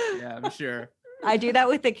 Yeah, I'm sure. I do that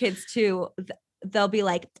with the kids too. They'll be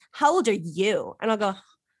like, "How old are you?" And I'll go,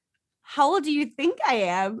 "How old do you think I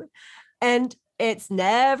am?" And it's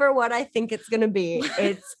never what I think it's gonna be.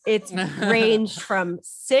 It's ranged from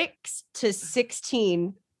 6 to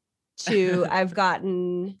 16 to I've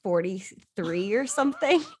gotten 43 or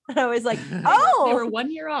something. And I was like, They were oh,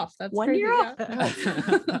 1 year off. That's 1 crazy. year off.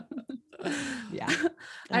 Yeah.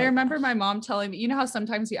 I remember my mom telling me, you know how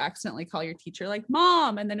sometimes you accidentally call your teacher like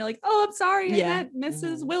mom, and then you're like, "Oh, I'm sorry, I Yeah. meant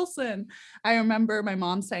Mrs. Wilson." I remember my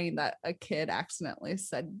mom saying that a kid accidentally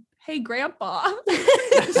said, "Hey, grandpa."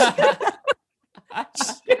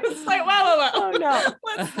 She was like, whoa. Oh no.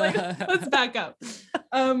 Let's back up.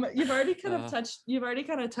 You've already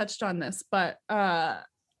kind of touched on this, but I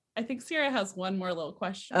think Sierra has one more little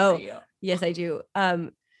question Oh. for you. Yes, I do.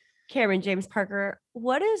 Cameron James Parker,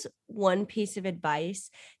 what is one piece of advice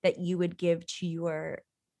that you would give to your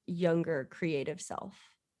younger creative self?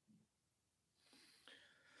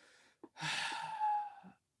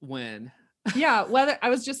 When? Yeah, whether I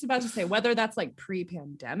was just about to say whether that's like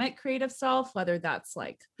pre-pandemic creative self, whether that's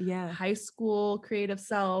like Yeah. high school creative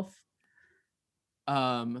self.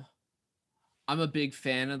 I'm a big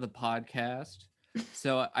fan of the podcast.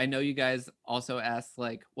 So I know you guys also asked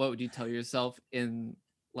like, what would you tell yourself in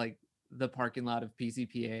like the parking lot of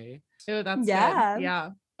PCPA? Oh, that's Yeah. good.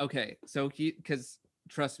 Yeah. Okay, so because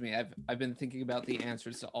trust me, I've been thinking about the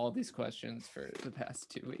answers to all these questions for the past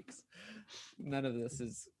 2 weeks. None of this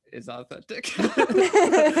is authentic.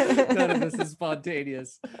 None of this is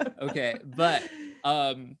spontaneous. Okay, but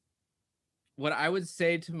what I would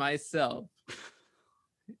say to myself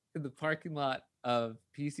in the parking lot of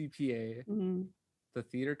PCPA, Mhm. the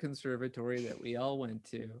theater conservatory that we all went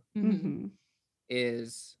to, Mhm.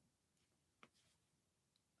 is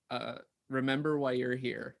remember why you're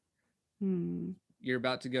here. Hmm. You're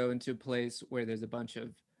about to go into a place where there's a bunch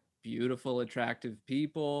of beautiful, attractive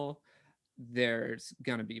people. There's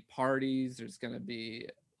gonna be parties. There's gonna be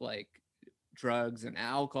like drugs and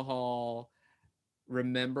alcohol.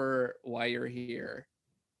 Remember why you're here.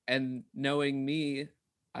 And knowing me,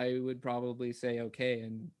 I would probably say okay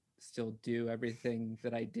and still do everything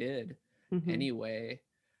that I did Mhm. anyway,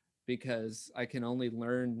 because I can only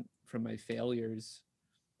learn from my failures.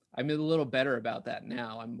 I'm a little better about that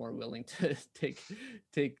now. I'm more willing to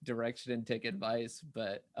take direction and take advice.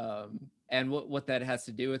 But and what that has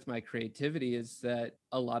to do with my creativity is that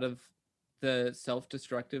a lot of the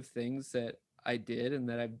self-destructive things that I did and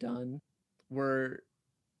that I've done were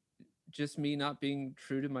just me not being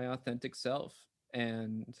true to my authentic self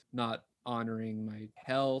and not honoring my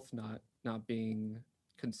health, not being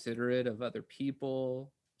considerate of other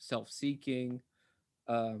people, self-seeking.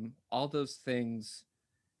 All those things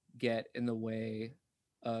get in the way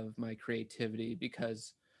of my creativity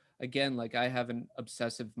because again, like I have an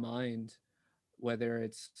obsessive mind, whether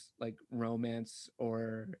it's like romance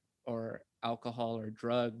or alcohol or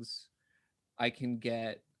drugs. I can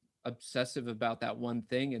get obsessive about that one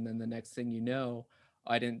thing, and then the next thing you know,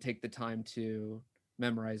 I didn't take the time to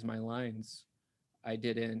memorize my lines. I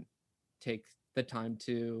didn't take the time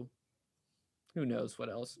to who knows what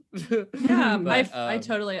else. Yeah, But, I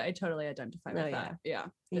totally identify with Oh, that. Yeah.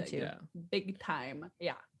 Me too. yeah, Big time.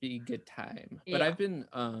 Yeah. be good time. But Yeah. I've been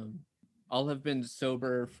I'll have been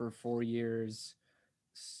sober for 4 years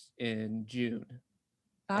in June.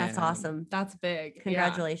 That's And awesome. That's big. Yeah.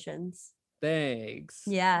 Congratulations. Thanks.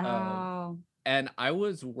 Yeah. Wow. And I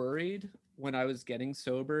was worried when I was getting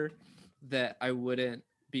sober that I wouldn't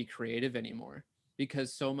be creative anymore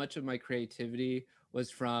because so much of my creativity was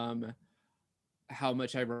from how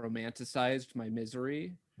much I romanticized my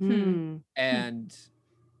misery. Hmm. And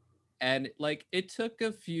like it took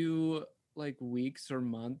a few like weeks or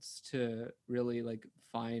months to really like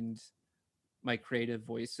find my creative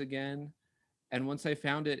voice again. And once I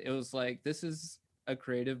found it, it was like this is a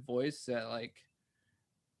creative voice that like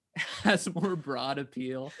has more broad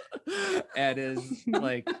appeal and is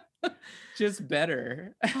like just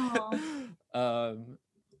better.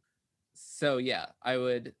 So yeah, I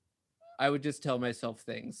would just tell myself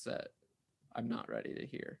things that I'm not ready to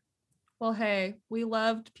hear. Well, hey, we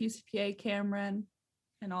loved PCPA Cameron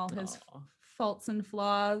and all his Aw. faults and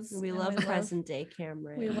flaws. We and love present day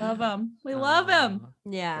Cameron. We love him. We love him. Aw,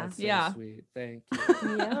 Yeah. that's so Yeah. sweet. Thank you.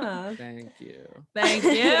 Yeah. Thank you. Thank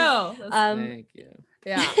you. Um, Thank you.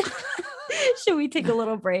 Yeah. Should we take a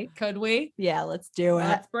little break? Could we? Yeah, let's do it.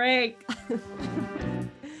 Let's break.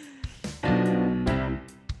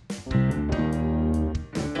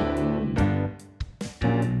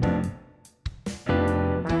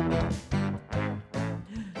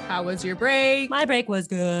 How was your break? My break was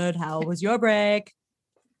good. How was your break?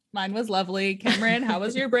 Mine was lovely. Cameron, how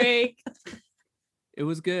was your break? It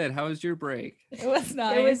was good. How was your break? It was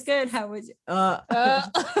nice. It was good. How was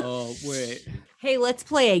Oh, wait. Hey, let's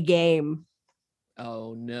play a game.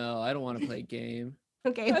 Oh, no. I don't want to play a game.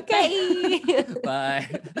 Okay. Okay. Bye.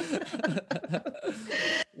 Bye.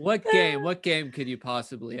 What game? What game could you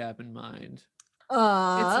possibly have in mind?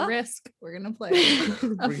 It's Risk. We're gonna play a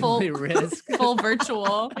We're gonna full play Risk. full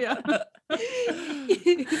virtual. Yeah.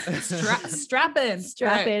 Strap in.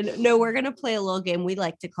 Strap in. No, we're gonna play a little game we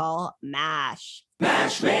like to call Mash.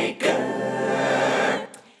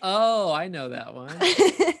 Oh, I know that one.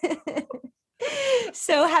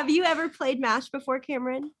 So, have you ever played Mash before,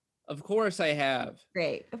 Cameron? Of course I have.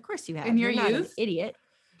 Great. Of course you have. In your You're not an youth? idiot.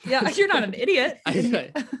 Yeah, you're not an idiot.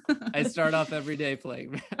 I start off every day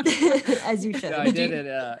playing Mash. As you should. Yeah, I did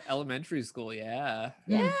at elementary school. Yeah.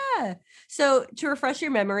 Yeah. So to refresh your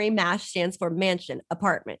memory, MASH stands for mansion,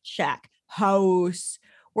 apartment, shack, house.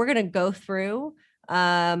 We're gonna go through.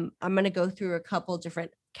 I'm gonna go through a couple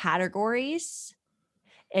different categories,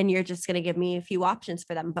 and you're just gonna give me a few options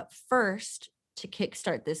for them. But first, to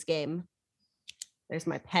kickstart this game, there's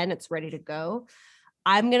my pen. It's ready to go.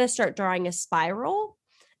 I'm gonna start drawing a spiral,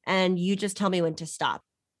 and you just tell me when to stop.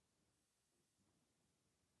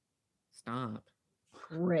 Stop.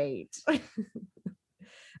 Great.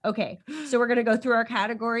 Okay, so we're gonna go through our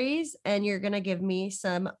categories, and you're gonna give me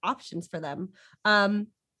some options for them.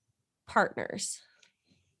 Partners.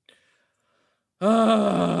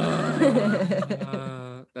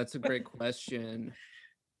 That's a great question.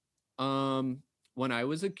 When I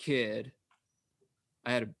was a kid,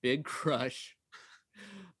 I had a big crush.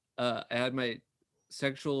 I had my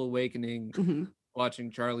sexual awakening Mhm.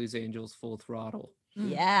 watching Charlie's Angels Full Throttle.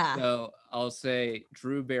 Yeah. So I'll say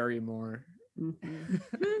Drew Barrymore. Mhm.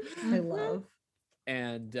 I love.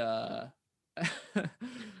 And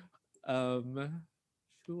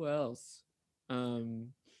who else?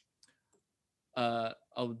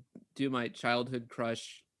 I'll do my childhood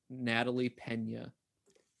crush, Natalie Pena.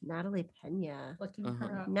 Natalie Pena. Looking Uh-huh.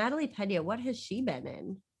 her up. Natalie Pena, what has she been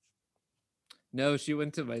in? No, she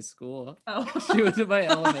went to my school. Oh. She went to my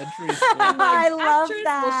elementary school. I love Actress?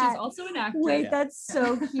 that. Well, she's also an actress. Wait, Yeah. that's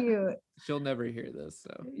so cute. She'll never hear this.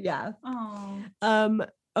 So Yeah. Oh.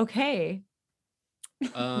 Okay.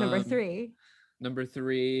 Number Um, 3. Number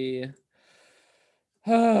 3.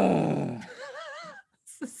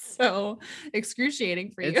 This is so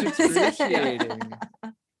excruciating for you. It's excruciating.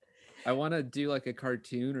 I want to do like a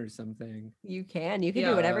cartoon or something. You can. You can Yeah.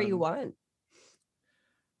 do whatever you want.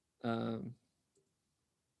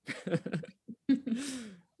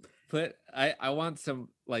 Put I want some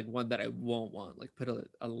like one that I won't want. Like put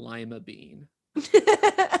a lima bean.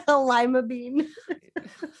 A lima bean.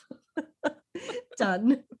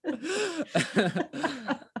 Done.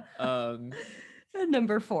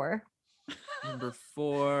 Number 4. Number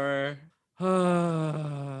 4.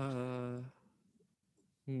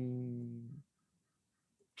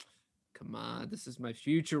 Come on, this is my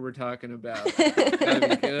future we're talking about. Gotta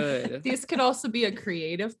be good. These could also be a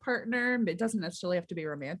creative partner. It doesn't necessarily have to be a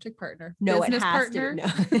romantic partner. No, Business it has partner. to.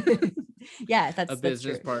 No. Yeah, that's A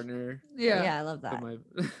business true. partner. Yeah. Yeah, I love Put that. my-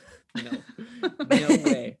 no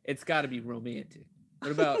way. It's got to be romantic.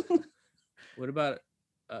 What about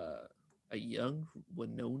a young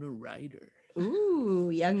Winona Ryder?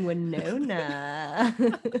 Ooh, young Winona.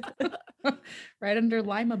 Right under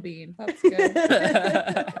lima bean. That's good.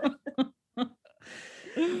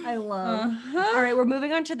 I love. Uh-huh. All right, we're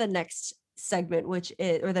moving on to the next segment, which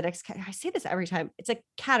is, or the next, I say this every time. It's a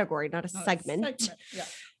category, not a Oh, segment. Yeah.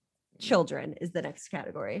 Children is the next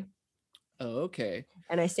category. Oh, okay.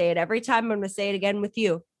 And I say it every time. I'm going to say it again with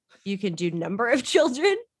you. You can do number of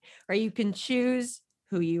children, or you can choose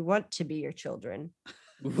who you want to be your children.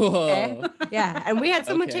 Whoa. Yeah. And we had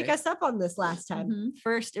someone take Okay. us up on this last time.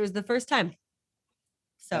 Mhm. It was the first time.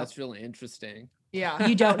 So That's really interesting. Yeah.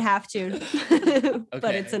 you don't have to, but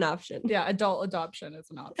Okay. it's an option. Yeah. Adult adoption is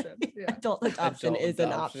an option. Yeah. Adult adoption Adult is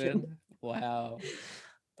an option. adoption. Wow.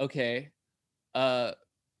 Okay.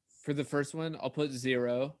 For the first one, I'll put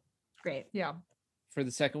 0. Great. Yeah. For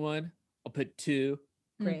the second one, I'll put 2.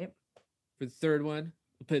 Great. For the third one,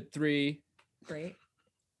 I'll put 3. Great.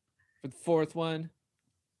 For the fourth one,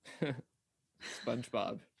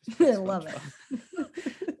 SpongeBob. I love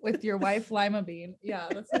it. with your wife Lima Bean. Yeah,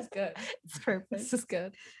 this is good. It's perfect. This is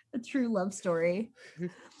good. A true love story.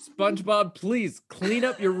 SpongeBob, please clean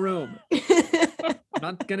up your room. I'm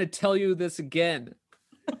not gonna tell you this again.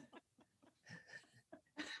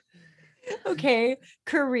 Okay,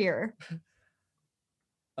 career.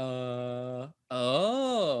 Oh.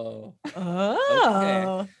 Oh.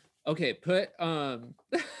 Okay, put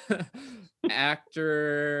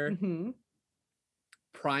actor, Mhm.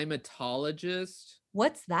 primatologist.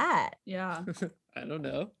 What's that? Yeah. I don't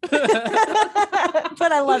know.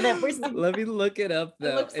 But I love it. Let me look it up though.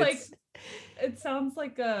 It looks like it sounds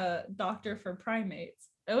like a doctor for primates.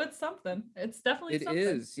 Oh, it's something. It's definitely it something.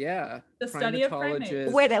 is, yeah. The study of primates.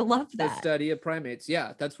 Primatologist, Wait, I love the that. study of primates.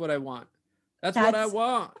 Yeah, that's what I want. That's what I That's-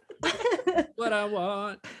 want. What I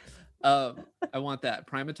want. I want that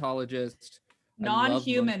primatologist. I love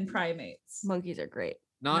Non-human monkeys. primates. Monkeys are great.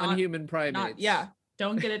 Non-human primates. Not yeah.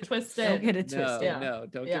 Don't get it twisted. Don't get it No, twisted. Yeah. no,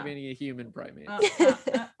 don't Yeah. give me any human primates.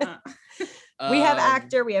 We have Um,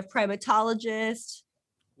 actor, we have primatologist.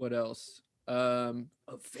 What else? A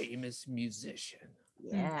famous musician.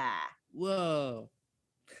 Yeah. Whoa.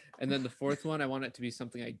 And then the fourth one, I want it to be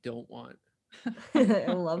something I don't want. I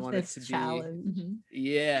love want it this to be- challenge. Mhm.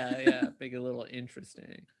 Yeah, make it a little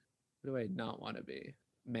interesting. What do I not want to be?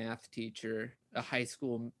 Math teacher, a high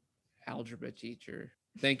school algebra teacher.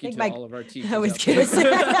 Thank you think to my- all of our teachers. I was out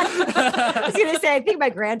gonna there. say, I think my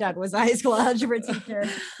granddad was a high school algebra teacher.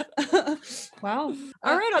 Wow.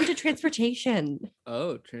 All right, on to transportation.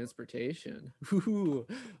 Oh, transportation. Ooh.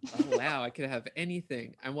 Oh wow, I could have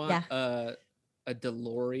anything. I want a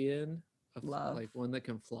DeLorean, Love. like one that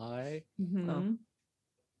can fly. Mhm.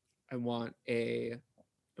 I want a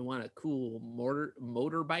cool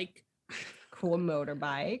motorbike. Cool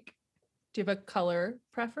motorbike. Do you have a color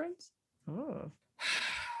preference? Oh,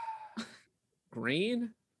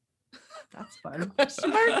 Green. that's fun. Question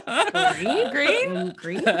mark? Green? Green? And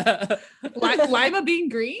green? Lima being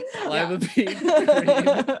green? Lima Yeah.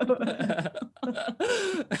 bean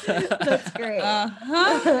That's great.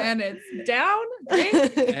 And it's down. Green?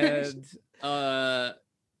 and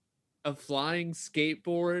a flying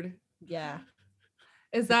skateboard. Yeah.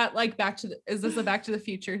 Is that like is this a Back to the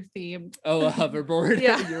Future theme? Oh, a hoverboard.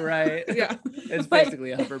 Yeah. You're right. Yeah. It's But-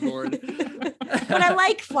 basically a hoverboard. But I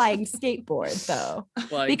like flying skateboard though,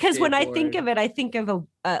 Flying because when I think skateboard. of it, I think of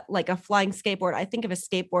like a flying skateboard. I think of a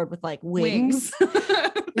skateboard with like wings,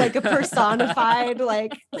 like a personified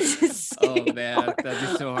like. Oh man, skateboard. that'd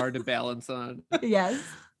be so hard to balance on. Yes,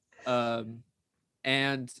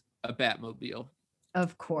 And a Batmobile.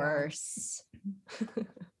 of course.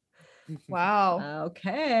 Wow.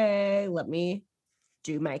 Okay, let me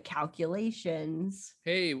do my calculations.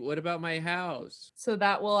 Hey, what about my house? So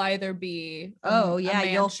that will either be Oh a yeah,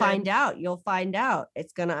 you'll find mansion. out. You'll find out.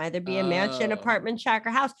 It's gonna either be a mansion, Oh. apartment, shack, or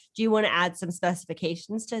house. Do you want to add some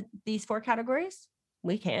specifications to these 4 categories?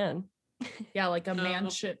 We can. Yeah, like a No.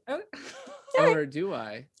 mansion. Oh. Or do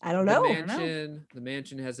I? I don't The know. The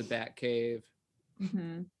mansion has a bat cave.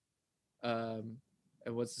 Mhm. And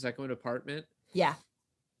what's the second one? Apartment. Yeah.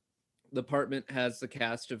 The apartment has the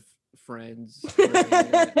cast of Friends.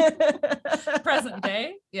 Present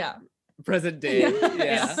day. Yeah. Present day.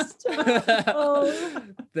 Yeah. Oh.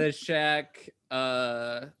 The shack.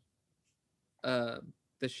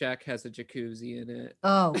 The shack has a jacuzzi in it.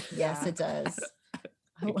 Oh, yes, Yeah. it does.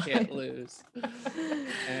 You can't lose.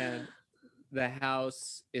 And the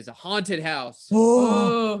house is a haunted house.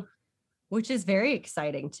 Oh, which is very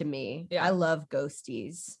exciting to me. Yeah. I love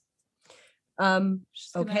ghosties.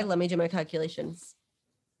 Just Okay, gonna- let me do my calculations.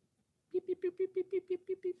 Beep, beep, beep, beep, beep, beep, beep, beep,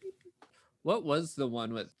 beep, beep. What was the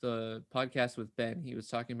one with the podcast with Ben? He was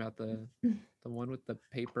talking about the one with the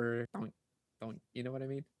paper. Don't you know what I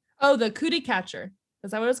mean? Oh, the cootie catcher.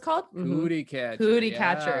 Is that what it's called? Mhm. Cootie catcher. Cootie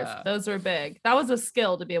catchers. yeah. Those were big. That was a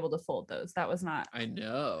skill to be able to fold those. That was not. I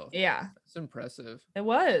know. Yeah, That's impressive. it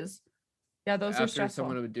was. Yeah, those are After stressful.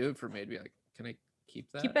 someone would do it for me, I'd be like, "Can I keep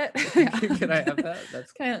that? Keep it. Yeah. Can I have that?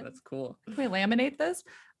 That's Can I- that's cool." Can we laminate this?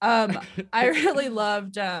 I really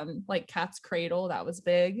loved like Cat's Cradle. That was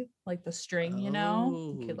big. Like the string, you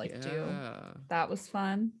know, you could like do. yeah. That was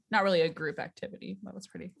fun. Not really a group activity. That was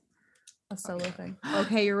pretty a solo Okay. thing.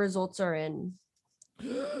 Okay, your results are in.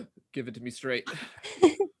 Give it to me straight.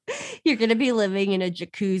 You're going to be living in a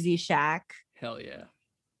jacuzzi shack Hell yeah.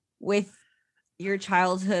 with your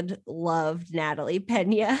childhood loved Natalie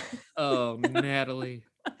Pena. Oh, Natalie.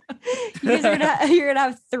 You guys are you're gonna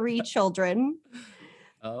have 3 children.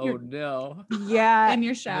 Oh You're- no. Yeah, In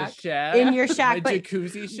your The shack. shack. in your shack, My but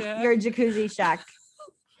jacuzzi shack. your jacuzzi shack.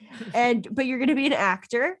 But you're gonna be an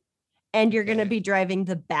actor, and you're gonna Okay. be driving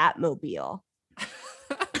the Batmobile.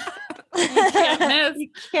 can't miss. You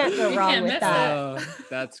can't go You wrong can't with miss that. Oh,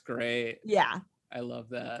 that's great. Yeah. I love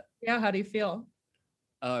that. Yeah, how do you feel?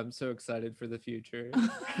 Oh, I'm so excited for the future.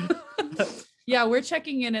 Yeah, we're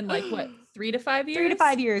checking in like what, 3 to 5 years? 3 to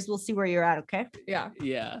 5 years, we'll see where you're at, okay? Yeah.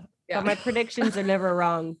 Yeah. But my predictions are never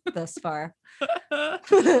wrong thus far. Oh,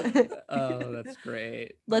 that's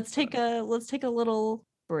great. Let's take a little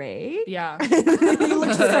break. Yeah. You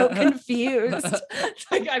look so confused. It's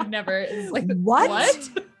like I've never. It's like What?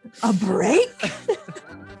 A break?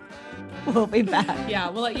 We'll be back. Yeah,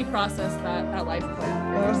 we'll let you process that life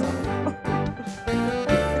plan for yourself.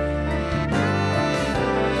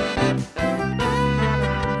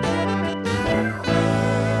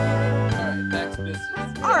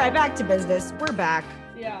 All right, back to business. We're back.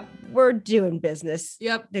 Yeah. We're doing business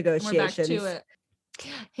Yep. negotiations. We're back to it.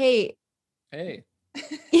 Hey, Hey,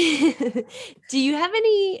 do you have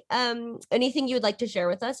anything you would like to share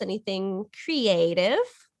with us? Anything creative?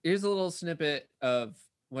 here's a little snippet of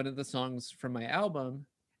one of the songs from my album,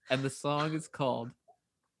 and the song is called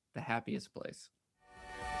The Happiest Place.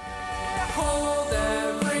 Hold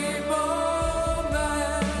every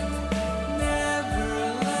moment,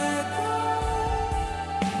 never let go.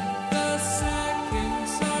 The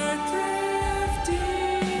seconds are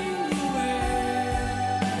drifting away.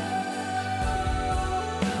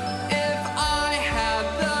 If I had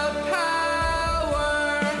the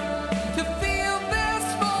power to feel this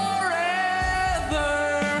forever,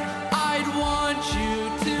 I'd want you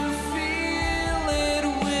to feel it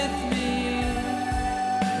with me.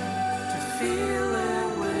 To feel it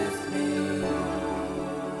with me.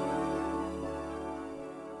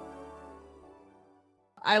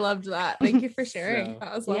 I loved that. Thank you for sharing. So-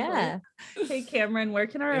 That was lovely. Yeah. Hey Cameron, where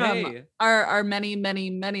can our Hey. our many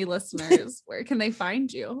listeners, where can they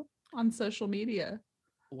find you on social media?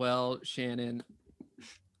 Well, Shannon,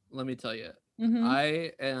 let me tell you, Mhm.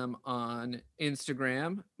 I am on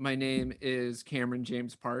Instagram. My name is Cameron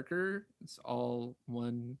James Parker. It's all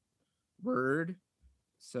one word.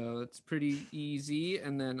 So it's pretty easy.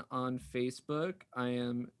 And then on Facebook, I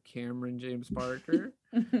am Cameron James Parker.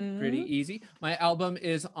 Pretty easy. My album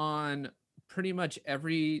is on pretty much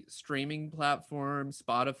every streaming platform: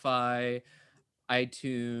 Spotify,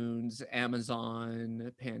 iTunes,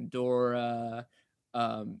 Amazon, Pandora.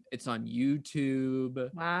 It's on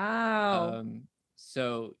YouTube. Wow.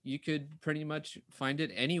 So you could pretty much find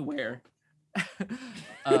it anywhere.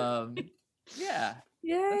 Yeah, that's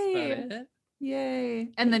Yay. about it.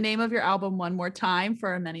 Yay. And the name of your album one more time for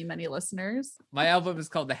our many listeners. My album is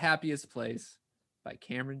called The Happiest Place by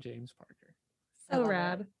Cameron James Parker. I So love it.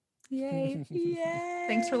 rad. Yay. Yay.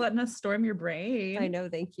 Thanks for letting us storm your brain. I know,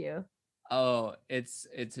 thank you. Oh, it's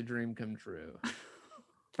a dream come true.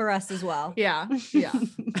 For us as well. Yeah. Yeah.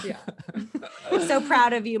 Yeah. So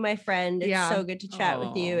proud of you, my friend. It's Yeah. so good to chat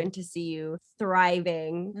with you Aw. and to see you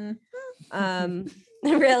thriving. Mhm.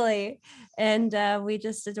 Really. And we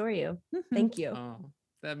just adore you. Thank you. Oh,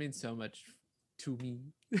 that means so much to me.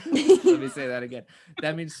 Let me say that again.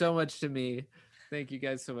 That means so much to me. Thank you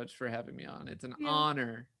guys so much for having me on. It's an Yeah.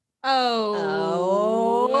 honor.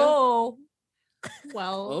 Oh.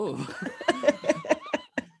 Well, Oh.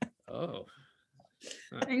 Oh.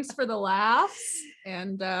 thanks for the laughs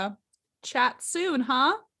and chat soon,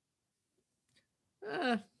 huh?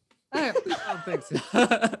 I don't think so.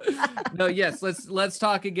 No, yes, let's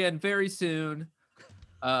talk again very soon.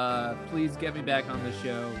 Please get me back on the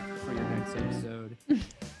show for your next episode.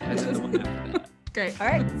 And then the one after that. Great. All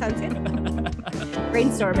right, sounds good.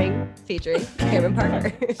 Brainstorming featuring Cameron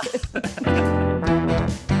Parker.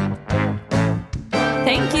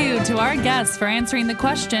 Thank you to our guests for answering the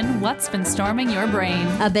question, what's been storming your brain?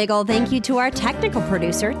 A big ol' thank you to our technical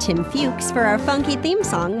producer, Tim Fuchs, for our funky theme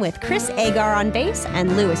song with Chris Agar on bass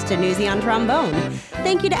and Louis Danuzzi on trombone.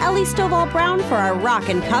 Thank you to Ellie Stovall-Brown for our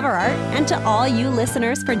rockin' cover art, and to all you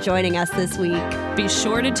listeners for joining us this week. Be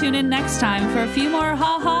sure to tune in next time for a few more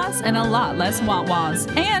ha-has and a lot less wah-wahs.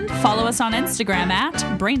 And follow us on Instagram at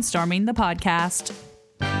Brainstorming the Podcast.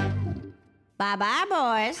 Bye-bye,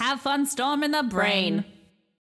 boys. Have fun storming the brain.